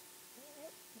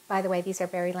 By the way, these are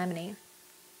very lemony.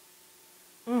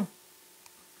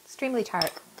 Extremely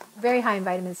tart. Very high in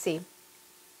vitamin C.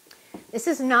 This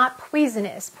is not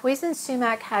poisonous. Poison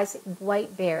sumac has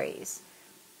white berries.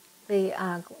 The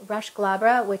rush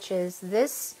glabra, which is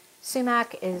this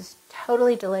sumac, is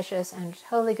totally delicious and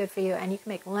totally good for you, and you can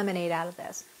make lemonade out of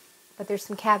this. But there's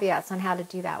some caveats on how to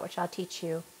do that, which I'll teach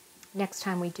you next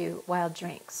time we do wild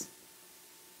drinks.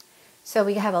 So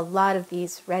we have a lot of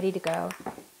these ready to go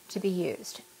to be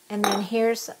used. And then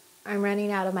here's, I'm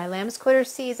running out of my lamb's quarter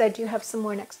seeds. I do have some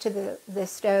more next to the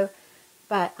stove,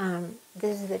 but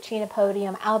this is the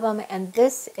Chenopodium album, and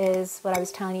this is what I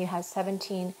was telling you has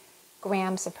 17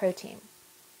 grams of protein.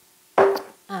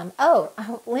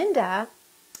 Linda,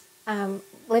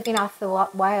 living off the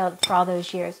wild for all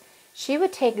those years, she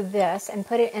would take this and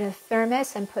put it in a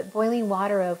thermos and put boiling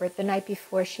water over it the night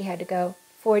before she had to go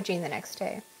foraging the next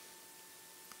day.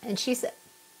 And she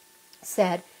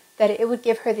said that it would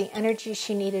give her the energy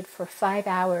she needed for 5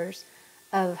 hours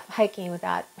of hiking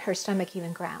without her stomach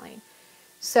even growling.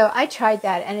 So I tried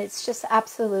that, and it's just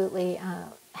absolutely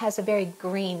has a very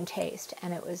green taste,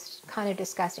 and it was kind of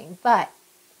disgusting. But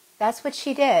that's what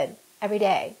she did every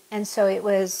day. And so it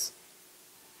was,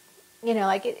 you know,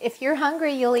 like if you're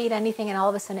hungry, you'll eat anything, and all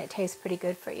of a sudden it tastes pretty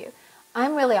good for you.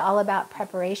 I'm really all about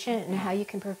preparation and how you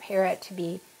can prepare it to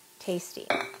be tasty.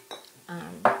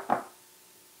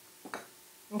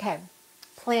 Okay,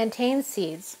 plantain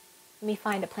seeds. Let me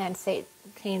find a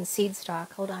plantain seed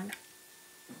stalk. Hold on.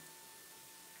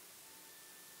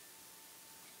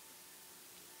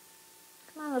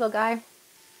 Come on, little guy.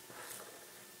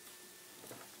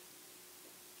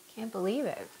 Can't believe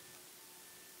it.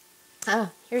 Oh,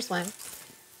 here's one.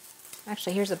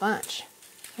 Actually, here's a bunch.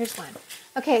 Here's one.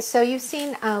 Okay, so you've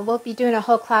seen, we'll be doing a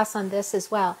whole class on this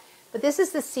as well. But this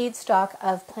is the seed stalk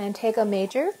of Plantago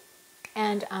major.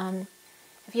 And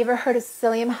have you ever heard of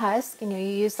psyllium husk? You know, you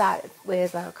use that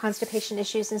with constipation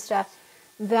issues and stuff.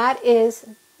 This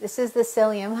is the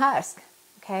psyllium husk.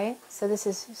 Okay, so this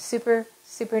is super,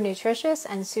 super nutritious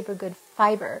and super good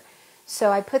fiber.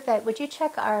 So I put that, would you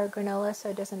check our granola so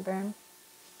it doesn't burn?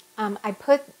 I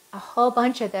put a whole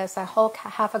bunch of this,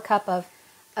 half a cup of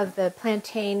the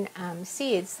plantain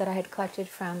seeds that I had collected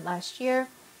from last year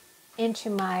into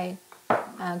my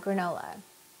granola.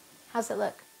 How's it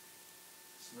look?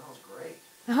 It smells great.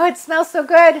 Oh, it smells so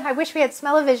good. I wish we had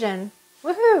smell-o-vision.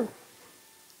 Woohoo!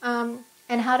 And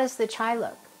how does the chai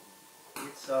look?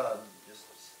 It's just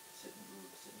sitting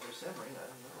there simmering.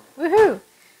 I don't know. Woohoo!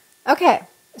 Okay,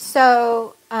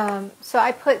 so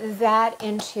I put that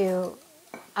into.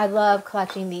 I love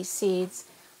collecting these seeds.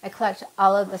 I collect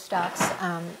all of the stalks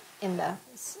in the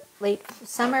late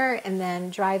summer and then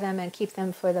dry them and keep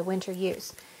them for the winter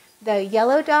use. The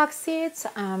yellow dog seeds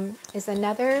is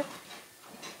another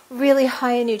really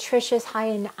high in nutritious, high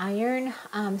in iron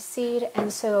seed,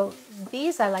 and so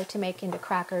these I like to make into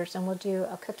crackers, and we'll do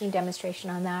a cooking demonstration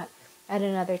on that at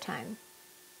another time.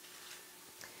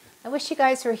 I wish you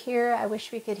guys were here. I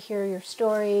wish we could hear your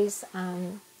stories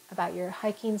about your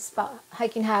hiking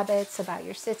habits, about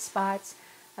your sit spots,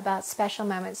 about special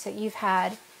moments that you've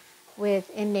had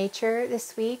in nature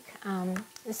this week.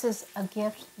 This is a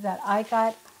gift that I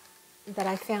got, that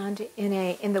I found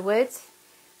in the woods.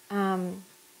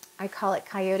 I call it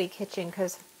Coyote Kitchen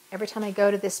because every time I go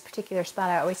to this particular spot,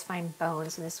 I always find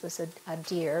bones, and this was a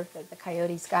deer that the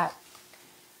coyotes got.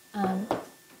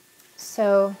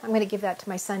 So I'm going to give that to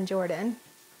my son Jordan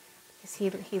because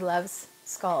he loves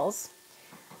skulls.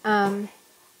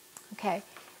 Okay.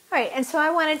 All right, and so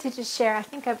I wanted to just share, I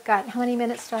think I've got, how many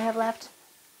minutes do I have left?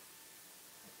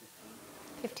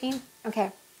 15?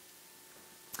 Okay.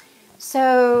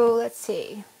 So let's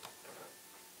see.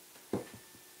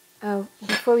 Oh,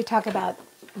 before we talk about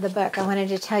the book, I wanted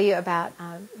to tell you about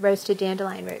roasted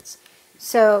dandelion roots.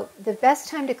 So the best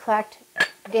time to collect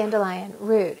dandelion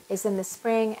root is in the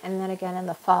spring and then again in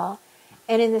the fall.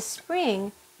 And in the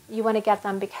spring, you want to get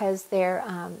them because they're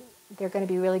going to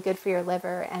be really good for your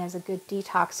liver and as a good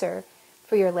detoxer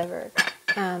for your liver.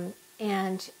 And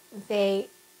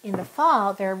in the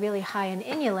fall, they're really high in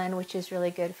inulin, which is really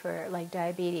good for like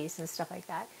diabetes and stuff like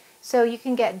that. So you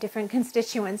can get different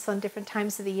constituents on different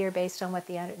times of the year based on what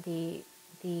the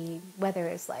weather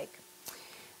is like.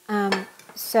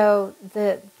 So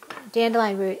the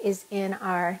dandelion root is in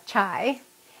our chai,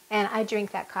 and I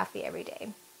drink that coffee every day.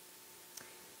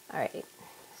 All right,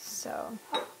 so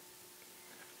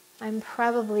I'm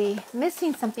probably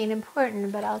missing something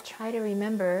important, but I'll try to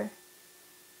remember.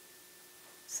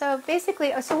 So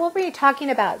basically, we'll be talking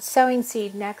about sowing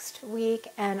seed next week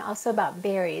and also about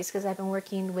berries because I've been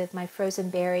working with my frozen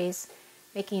berries,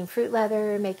 making fruit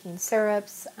leather, making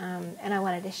syrups, and I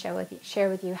wanted to share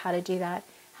with you how to do that,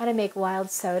 how to make wild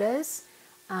sodas.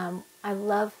 I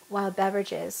love wild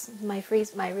beverages. My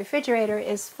refrigerator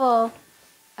is full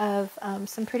of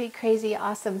some pretty crazy,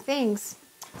 awesome things.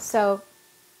 So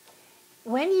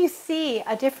when you see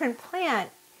a different plant,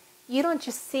 you don't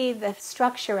just see the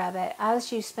structure of it.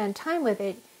 As you spend time with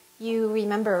it, you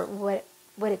remember what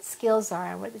its skills are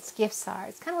and what its gifts are.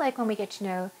 It's kind of like when we get to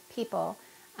know people.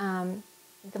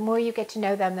 The more you get to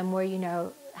know them, the more you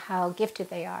know how gifted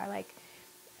they are. Like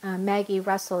Maggie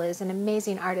Russell is an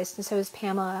amazing artist, and so is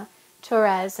Pamela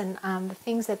Torres, and the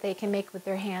things that they can make with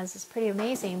their hands is pretty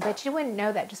amazing, but you wouldn't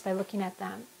know that just by looking at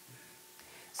them.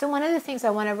 So one of the things I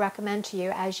want to recommend to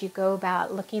you as you go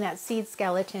about looking at seed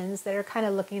skeletons that are kind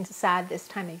of looking sad this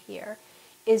time of year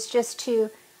is just to,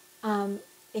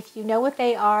 if you know what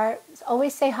they are,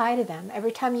 always say hi to them.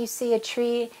 Every time you see a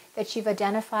tree that you've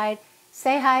identified,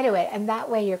 say hi to it, and that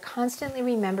way you're constantly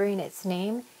remembering its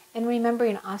name and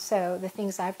remembering also the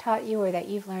things I've taught you or that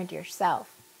you've learned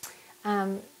yourself.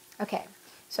 Okay,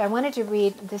 so I wanted to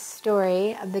read this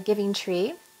story of The Giving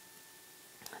Tree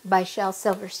by Shel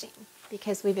Silverstein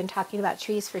because we've been talking about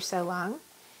trees for so long.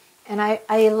 And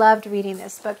I loved reading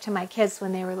this book to my kids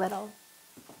when they were little.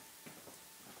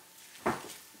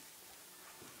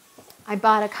 I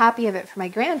bought a copy of it for my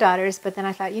granddaughters, but then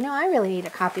I thought, I really need a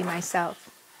copy myself.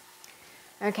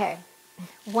 Okay,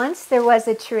 once there was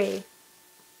a tree.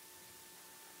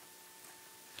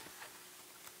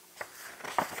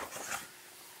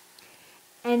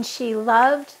 And she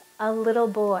loved a little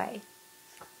boy.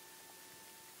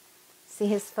 See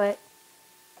his foot?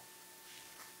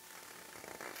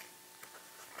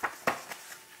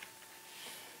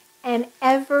 And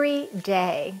every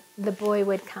day the boy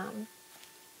would come.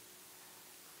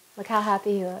 Look how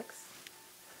happy he looks.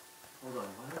 Hold on,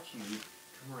 why don't you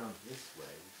come around this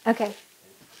way? Okay.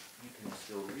 You can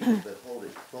still read it, but hold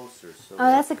it closer so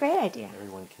that's a great idea.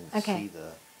 Everyone can see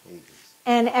the pages.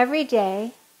 And every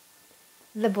day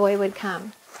the boy would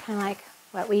come, kind of like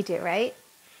what we do, right?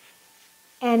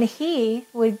 And he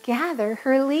would gather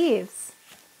her leaves.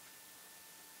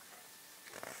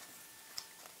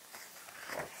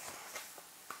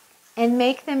 And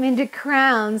make them into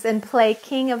crowns and play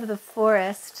king of the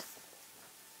forest.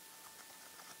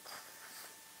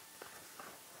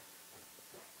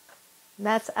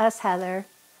 That's us, Heather.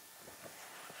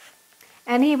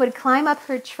 And he would climb up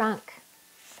her trunk.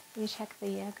 Can you check the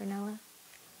granola?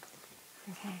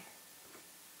 Okay.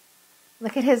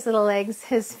 Look at his little legs,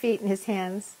 his feet, and his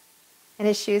hands. And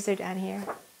his shoes are down here.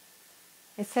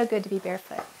 It's so good to be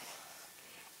barefoot.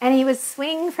 And he would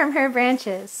swing from her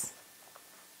branches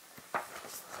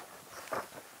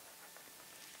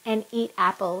and eat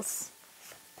apples.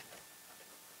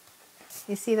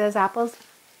 You see those apples?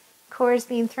 Cores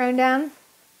being thrown down.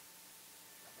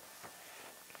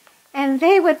 And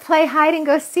they would play hide and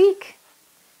go seek.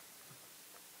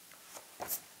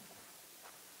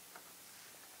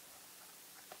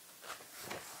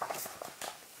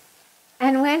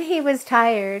 And when he was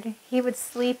tired, he would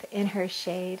sleep in her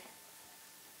shade.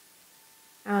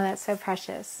 Oh, that's so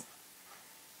precious.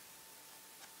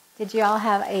 Did you all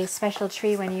have a special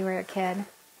tree when you were a kid?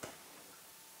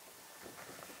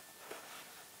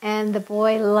 And the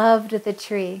boy loved the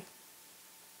tree.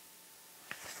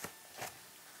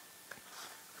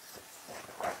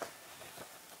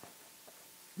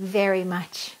 Very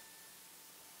much.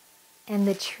 And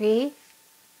the tree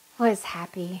was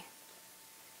happy.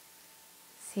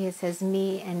 See, it says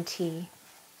me and tea.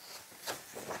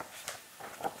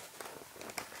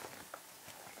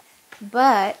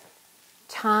 But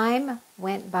time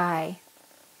went by.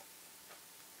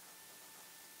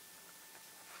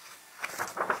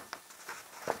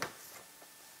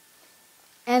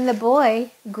 And the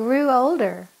boy grew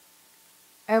older.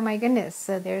 Oh my goodness,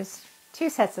 so there's 2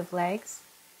 sets of legs.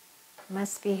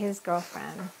 Must be his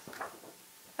girlfriend.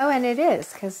 Oh, and it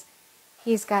is, because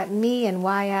he's got me and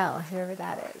YL, whoever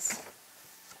that is.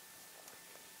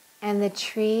 And the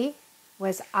tree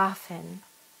was often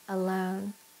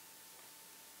alone.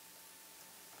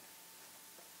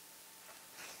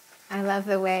 I love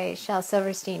the way Shel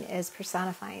Silverstein is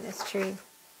personifying this tree.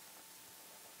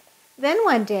 Then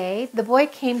one day, the boy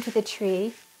came to the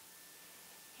tree,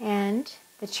 and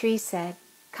the tree said,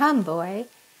 "Come, boy,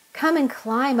 come and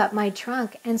climb up my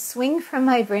trunk and swing from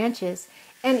my branches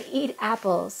and eat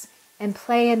apples and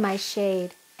play in my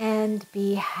shade and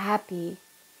be happy."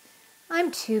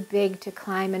 "I'm too big to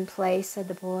climb and play," said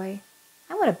the boy.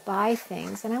 "I want to buy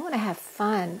things and I want to have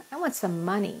fun. I want some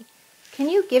money. Can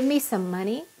you give me some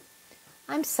money?"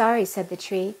 "I'm sorry," said the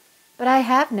tree, "but I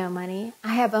have no money.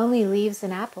 I have only leaves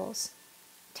and apples."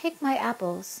 "Take my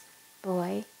apples,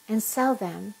 boy, and sell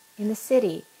them in the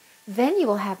city. Then you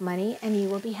will have money and you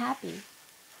will be happy."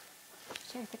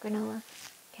 Share the granola.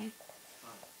 Okay.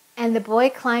 And the boy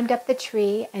climbed up the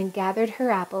tree and gathered her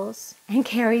apples and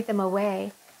carried them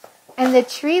away. And the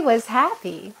tree was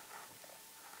happy.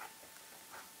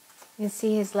 You can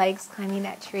see his legs climbing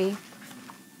that tree.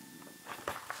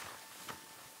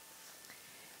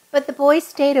 But the boy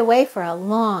stayed away for a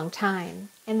long time,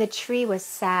 and the tree was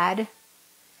sad.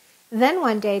 Then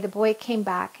one day the boy came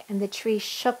back, and the tree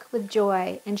shook with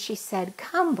joy, and she said,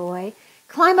 "Come, boy,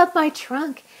 climb up my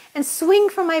trunk and swing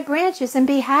from my branches and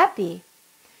be happy."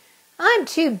 "I'm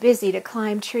too busy to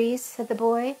climb trees," said the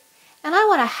boy. "And I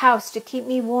want a house to keep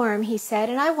me warm," he said,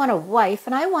 "and I want a wife,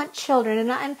 and I want children,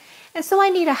 and so I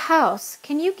need a house.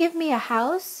 Can you give me a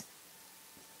house?"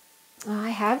 "Oh, I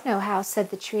have no house,"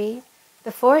 said the tree.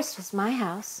 "The forest is my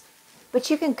house, but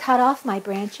you can cut off my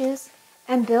branches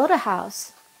and build a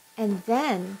house, and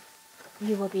then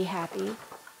you will be happy."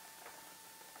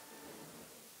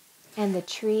 And the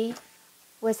tree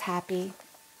was happy.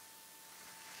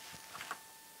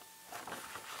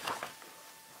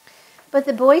 But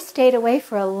the boy stayed away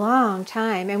for a long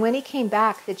time, and when he came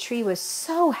back, the tree was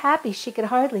so happy she could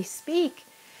hardly speak.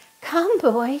 "Come,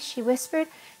 boy," she whispered,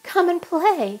 "come and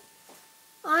play."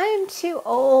 "I'm too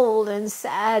old and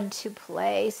sad to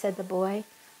play," said the boy.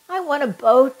 "I want a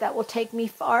boat that will take me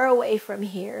far away from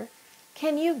here.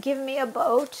 Can you give me a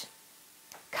boat?"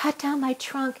 "Cut down my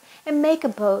trunk and make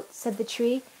a boat," said the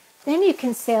tree. "Then you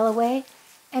can sail away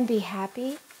and be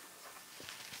happy."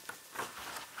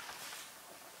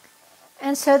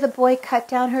 And so the boy cut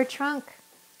down her trunk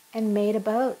and made a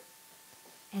boat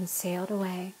and sailed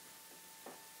away.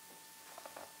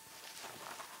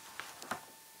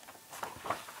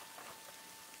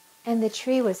 And the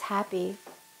tree was happy,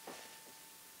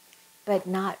 but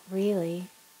not really.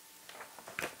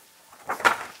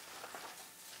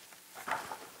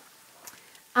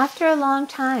 After a long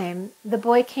time, the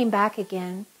boy came back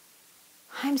again.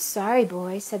 "I'm sorry,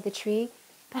 boy," said the tree,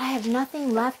 "but I have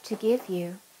nothing left to give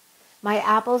you. My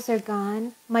apples are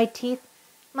gone. My teeth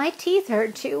are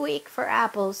too weak for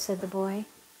apples," said the boy.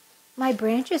 "My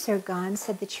branches are gone,"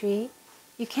 said the tree.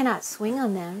 "You cannot swing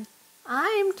on them."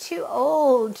 "I'm too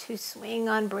old to swing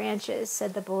on branches,"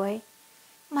 said the boy.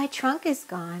 "My trunk is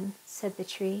gone," said the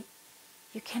tree.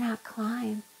 "You cannot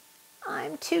climb."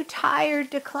 "I'm too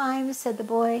tired to climb," said the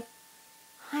boy.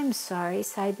 "I'm sorry,"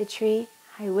 sighed the tree.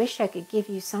 "I wish I could give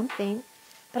you something,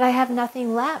 but I have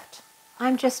nothing left.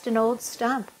 I'm just an old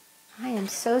stump. I am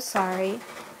so sorry."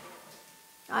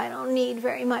 "I don't need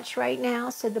very much right now,"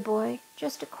 said the boy.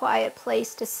 "Just a quiet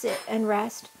place to sit and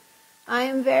rest. I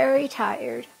am very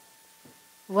tired."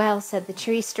 "Well," said the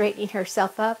tree, straightening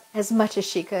herself up as much as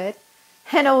she could,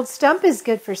 "an old stump is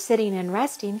good for sitting and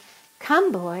resting.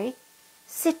 Come, boy,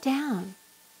 sit down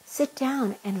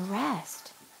and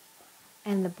rest."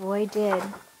 And the boy did,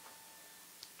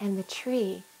 and the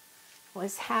tree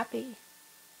was happy.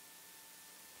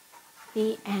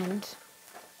 The end.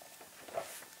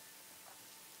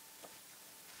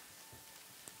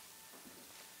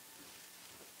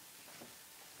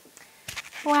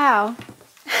 Wow.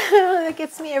 That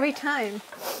gets me every time.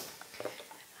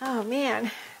 Oh,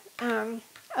 man.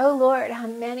 Oh, Lord, how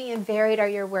many and varied are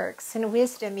your works. In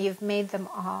wisdom you've made them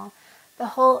all.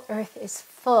 The whole earth is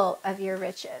full of your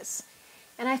riches.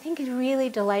 And I think it really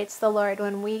delights the Lord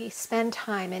when we spend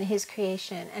time in his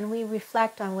creation and we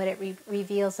reflect on what it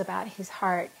reveals about his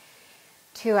heart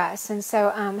to us. And so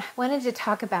I wanted to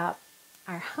talk about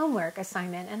our homework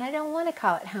assignment. And I don't want to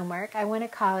call it homework. I want to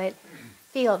call it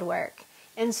field work.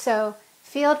 And so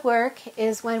field work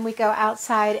is when we go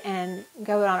outside and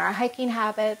go on our hiking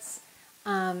habits,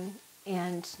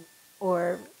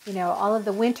 or all of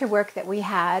the winter work that we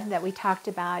had that we talked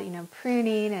about,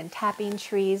 pruning and tapping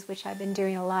trees, which I've been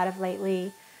doing a lot of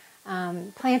lately,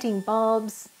 planting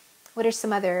bulbs. What are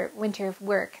some other winter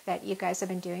work that you guys have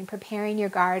been doing? Preparing your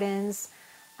gardens,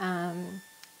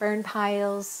 burn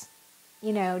piles,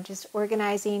 just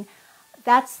organizing.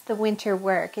 That's the winter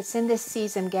work. It's in this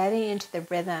season getting into the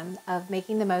rhythm of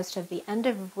making the most of the end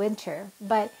of winter.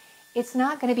 But it's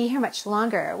not going to be here much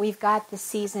longer. We've got the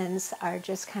seasons are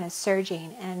just kind of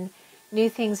surging and new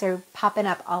things are popping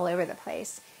up all over the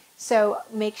place. So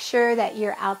make sure that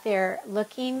you're out there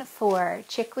looking for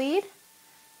chickweed,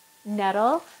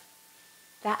 nettle,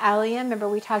 the allium. Remember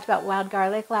we talked about wild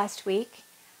garlic last week.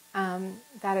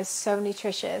 That is so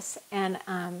nutritious. And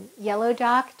yellow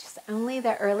dock, just only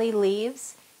the early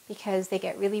leaves because they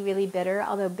get really, really bitter,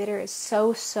 although bitter is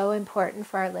so, so important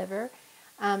for our liver.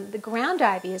 The ground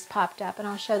ivy has popped up, and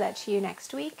I'll show that to you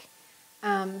next week.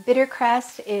 Bitter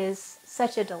crest is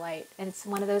such a delight, and it's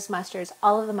one of those mustards.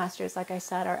 All of the mustards, like I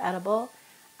said, are edible.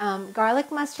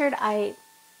 Garlic mustard, I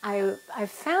I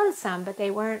found some, but they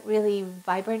weren't really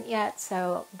vibrant yet,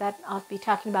 so that I'll be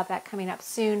talking about that coming up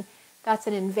soon. That's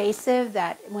an invasive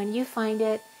that when you find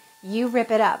it, you rip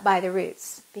it up by the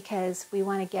roots because we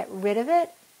want to get rid of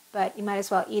it, but you might as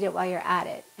well eat it while you're at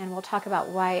it. And we'll talk about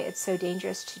why it's so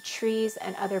dangerous to trees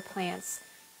and other plants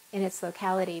in its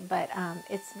locality, but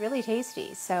it's really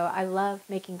tasty. So I love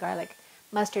making garlic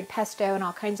mustard pesto and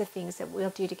all kinds of things that we'll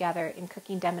do together in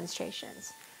cooking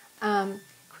demonstrations.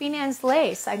 Queen Anne's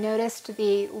lace. I noticed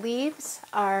the leaves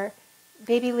are,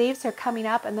 baby leaves are coming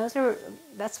up, and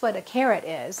that's what a carrot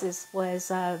was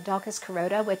Daucus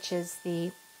carota, which is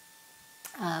the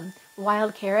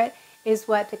wild carrot, is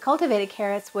what the cultivated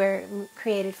carrots were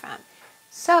created from.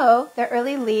 So the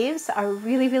early leaves are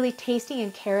really, really tasty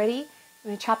and carroty. I'm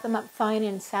going to chop them up fine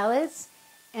in salads,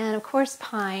 and of course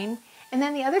pine. And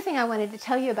then the other thing I wanted to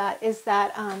tell you about is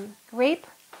that grape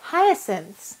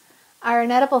hyacinths are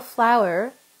an edible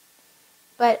flower,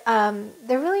 but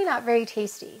they're really not very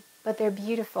tasty, but they're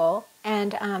beautiful.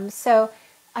 And so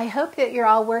I hope that you're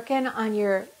all working on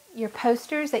your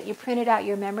posters, that you printed out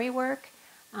your memory work.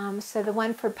 So the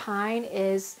one for pine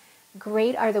is,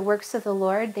 great are the works of the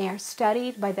Lord. They are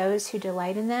studied by those who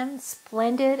delight in them.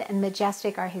 Splendid and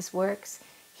majestic are his works.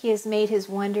 He has made his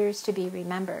wonders to be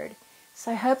remembered.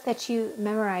 So I hope that you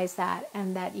memorize that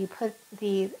and that you put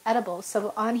the edibles.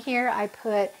 So on here I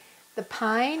put the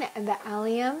pine and the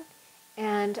allium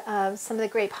and some of the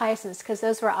grape hyacinths, because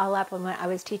those were all up when I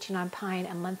was teaching on pine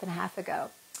a month and a half ago.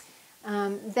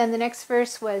 Then the next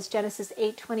verse was Genesis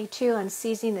 8:22 on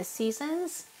seizing the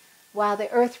seasons. While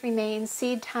the earth remains,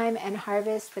 seed time and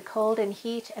harvest, the cold and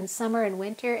heat, and summer and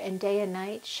winter, and day and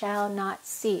night shall not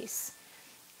cease.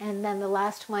 And then the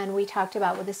last one we talked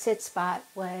about with the sit spot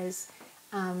was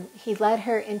he led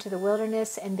her into the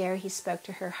wilderness, and there he spoke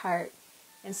to her heart.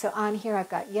 And so on here I've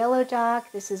got yellow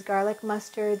dock, this is garlic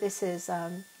mustard, this is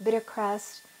bitter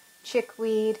crust,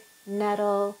 chickweed,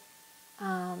 nettle.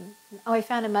 I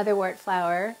found a motherwort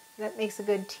flower that makes a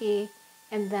good tea,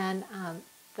 and then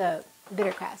the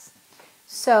bitter crust.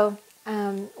 So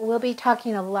we'll be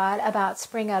talking a lot about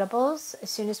spring edibles as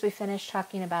soon as we finish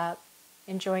talking about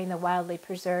enjoying the wildly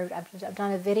preserved. I've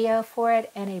done a video for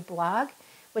it and a blog,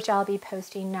 which I'll be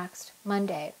posting next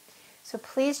Monday. So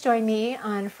please join me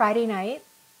on Friday night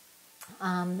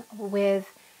with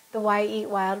the Why Eat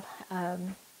Wild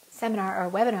seminar or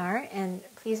webinar, and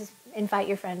please invite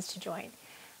your friends to join.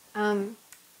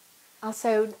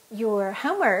 Also, your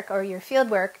homework or your field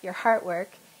work, your heart work,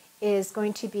 is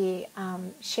going to be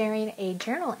sharing a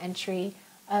journal entry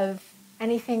of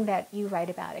anything that you write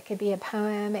about. It could be a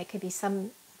poem, it could be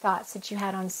some thoughts that you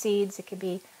had on seeds, it could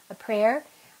be a prayer,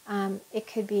 it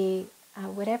could be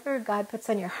whatever God puts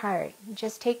on your heart.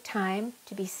 Just take time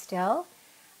to be still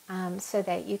so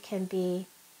that you can be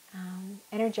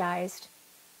energized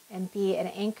and be an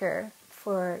anchor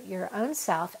for your own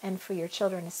self and for your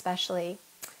children especially.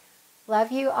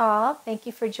 Love you all. Thank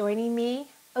you for joining me.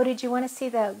 Oh, did you want to see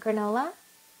the granola?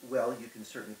 Well, you can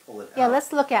certainly pull it out. Yeah,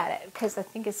 let's look at it because I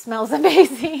think it smells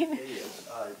amazing. It is.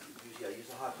 Use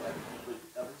a hot bag.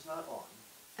 The oven's not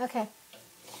on. Okay.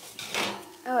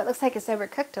 Oh, it looks like it's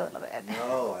overcooked a little bit.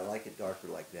 No, I like it darker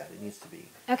like that. It needs to be.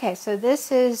 Okay, so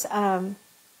this is,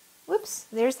 whoops,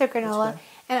 there's the granola.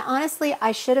 And honestly,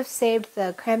 I should have saved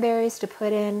the cranberries to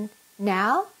put in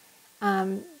now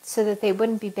so that they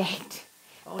wouldn't be baked.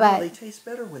 Oh, but, no, they taste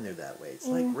better when they're that way. It's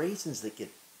like raisins that get,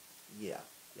 yeah.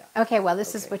 Okay, well,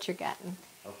 this is what you're getting.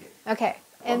 Okay. Okay,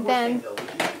 One and more then... thing, though,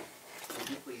 would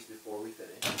you please, before we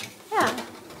finish? Yeah.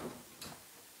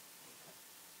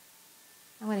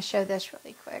 I want to show this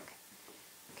really quick.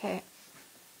 Okay.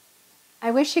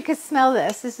 I wish you could smell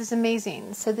this. This is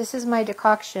amazing. So this is my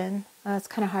decoction. It's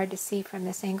kind of hard to see from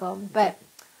this angle, but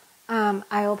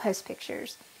I will post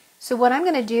pictures. So what I'm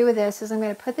going to do with this is I'm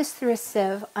going to put this through a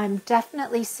sieve. I'm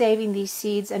definitely saving these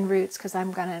seeds and roots because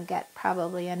I'm going to get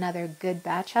probably another good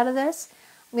batch out of this.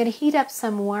 I'm going to heat up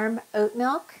some warm oat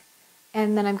milk,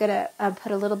 and then I'm going to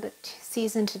put a little bit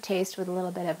seasoned to taste with a little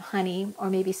bit of honey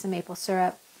or maybe some maple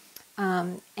syrup.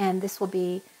 And this will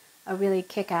be a really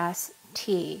kick-ass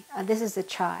tea. This is a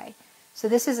chai. So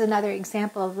this is another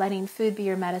example of letting food be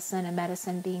your medicine and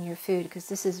medicine being your food, because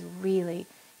this is really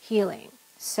healing.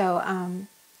 So,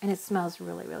 and it smells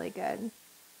really, really good.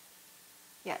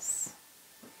 Yes.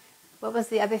 What was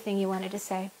the other thing you wanted to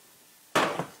say?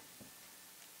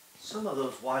 Some of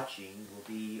those watching will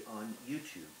be on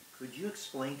YouTube. Could you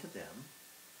explain to them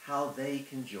how they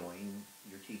can join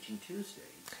your Teaching Tuesdays?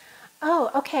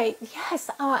 Oh, okay. Yes.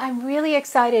 Oh, I'm really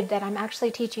excited that I'm actually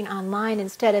teaching online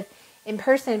instead of in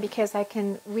person because I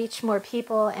can reach more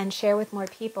people and share with more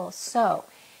people. So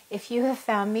if you have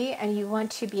found me and you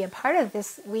want to be a part of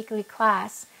this weekly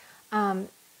class,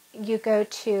 you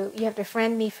have to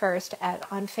friend me first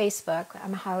on Facebook.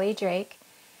 I'm Holly Drake,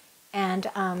 and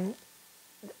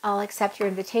I'll accept your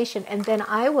invitation, and then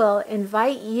I will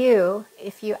invite you,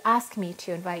 if you ask me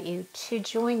to invite you, to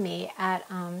join me at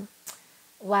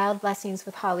Wild Blessings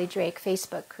with Holly Drake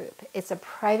Facebook group. It's a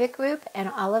private group, and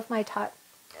all of my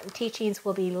teachings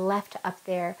will be left up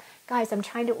there. Guys, I'm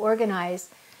trying to organize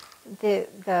the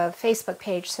Facebook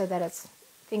page so that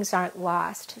things aren't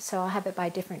lost, so I'll have it by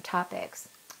different topics.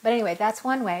 But anyway, that's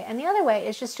one way. And the other way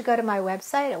is just to go to my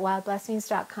website at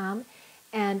wildblessings.com,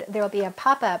 and there will be a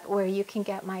pop-up where you can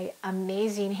get my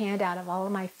amazing handout of all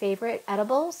of my favorite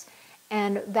edibles,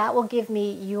 and that will give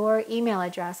me your email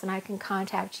address, and I can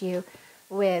contact you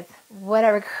with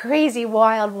whatever crazy,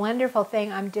 wild, wonderful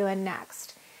thing I'm doing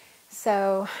next.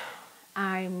 So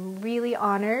I'm really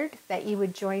honored that you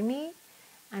would join me.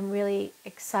 I'm really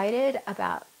excited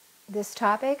about this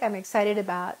topic. I'm excited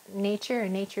about nature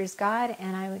and nature's God,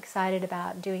 and I'm excited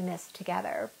about doing this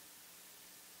together.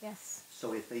 Yes.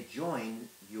 So if they join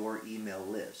your email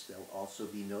list, they'll also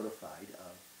be notified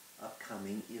of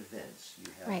upcoming events.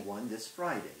 You have one this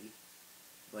Friday,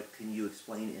 but can you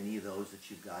explain any of those that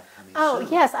you've got coming soon? Oh,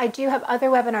 yes, I do have other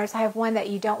webinars. I have one that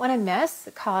you don't want to miss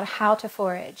called How to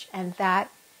Forage, and that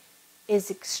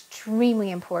is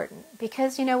extremely important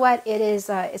because you know what?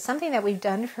 It's something that we've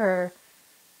done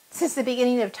since the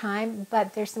beginning of time,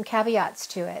 but there's some caveats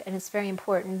to it, and it's very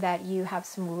important that you have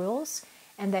some rules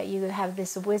and that you have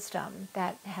this wisdom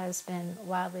that has been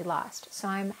wildly lost. So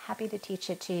I'm happy to teach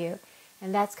it to you,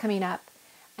 and that's coming up.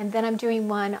 And then I'm doing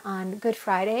one on Good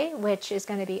Friday, which is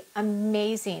going to be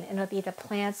amazing, and it'll be the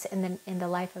plants in the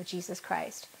life of Jesus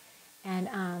Christ. And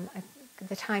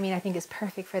the timing, I think, is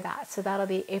perfect for that. So that'll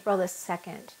be April the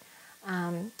 2nd.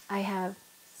 I have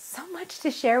so much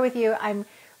to share with you. I'm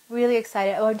really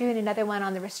excited. Oh, I'm doing another one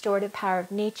on the restorative power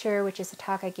of nature, which is a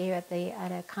talk I gave at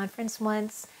a conference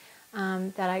once.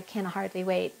 That I can hardly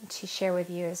wait to share with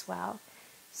you as well.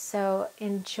 So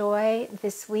enjoy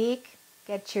this week.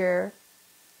 Get your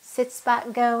sit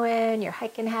spot going, your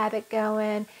hiking habit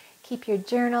going, keep your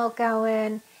journal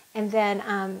going, and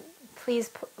then please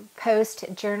post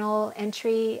a journal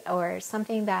entry or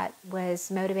something that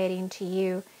was motivating to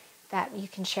you that you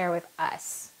can share with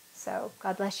us. So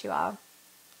God bless you all.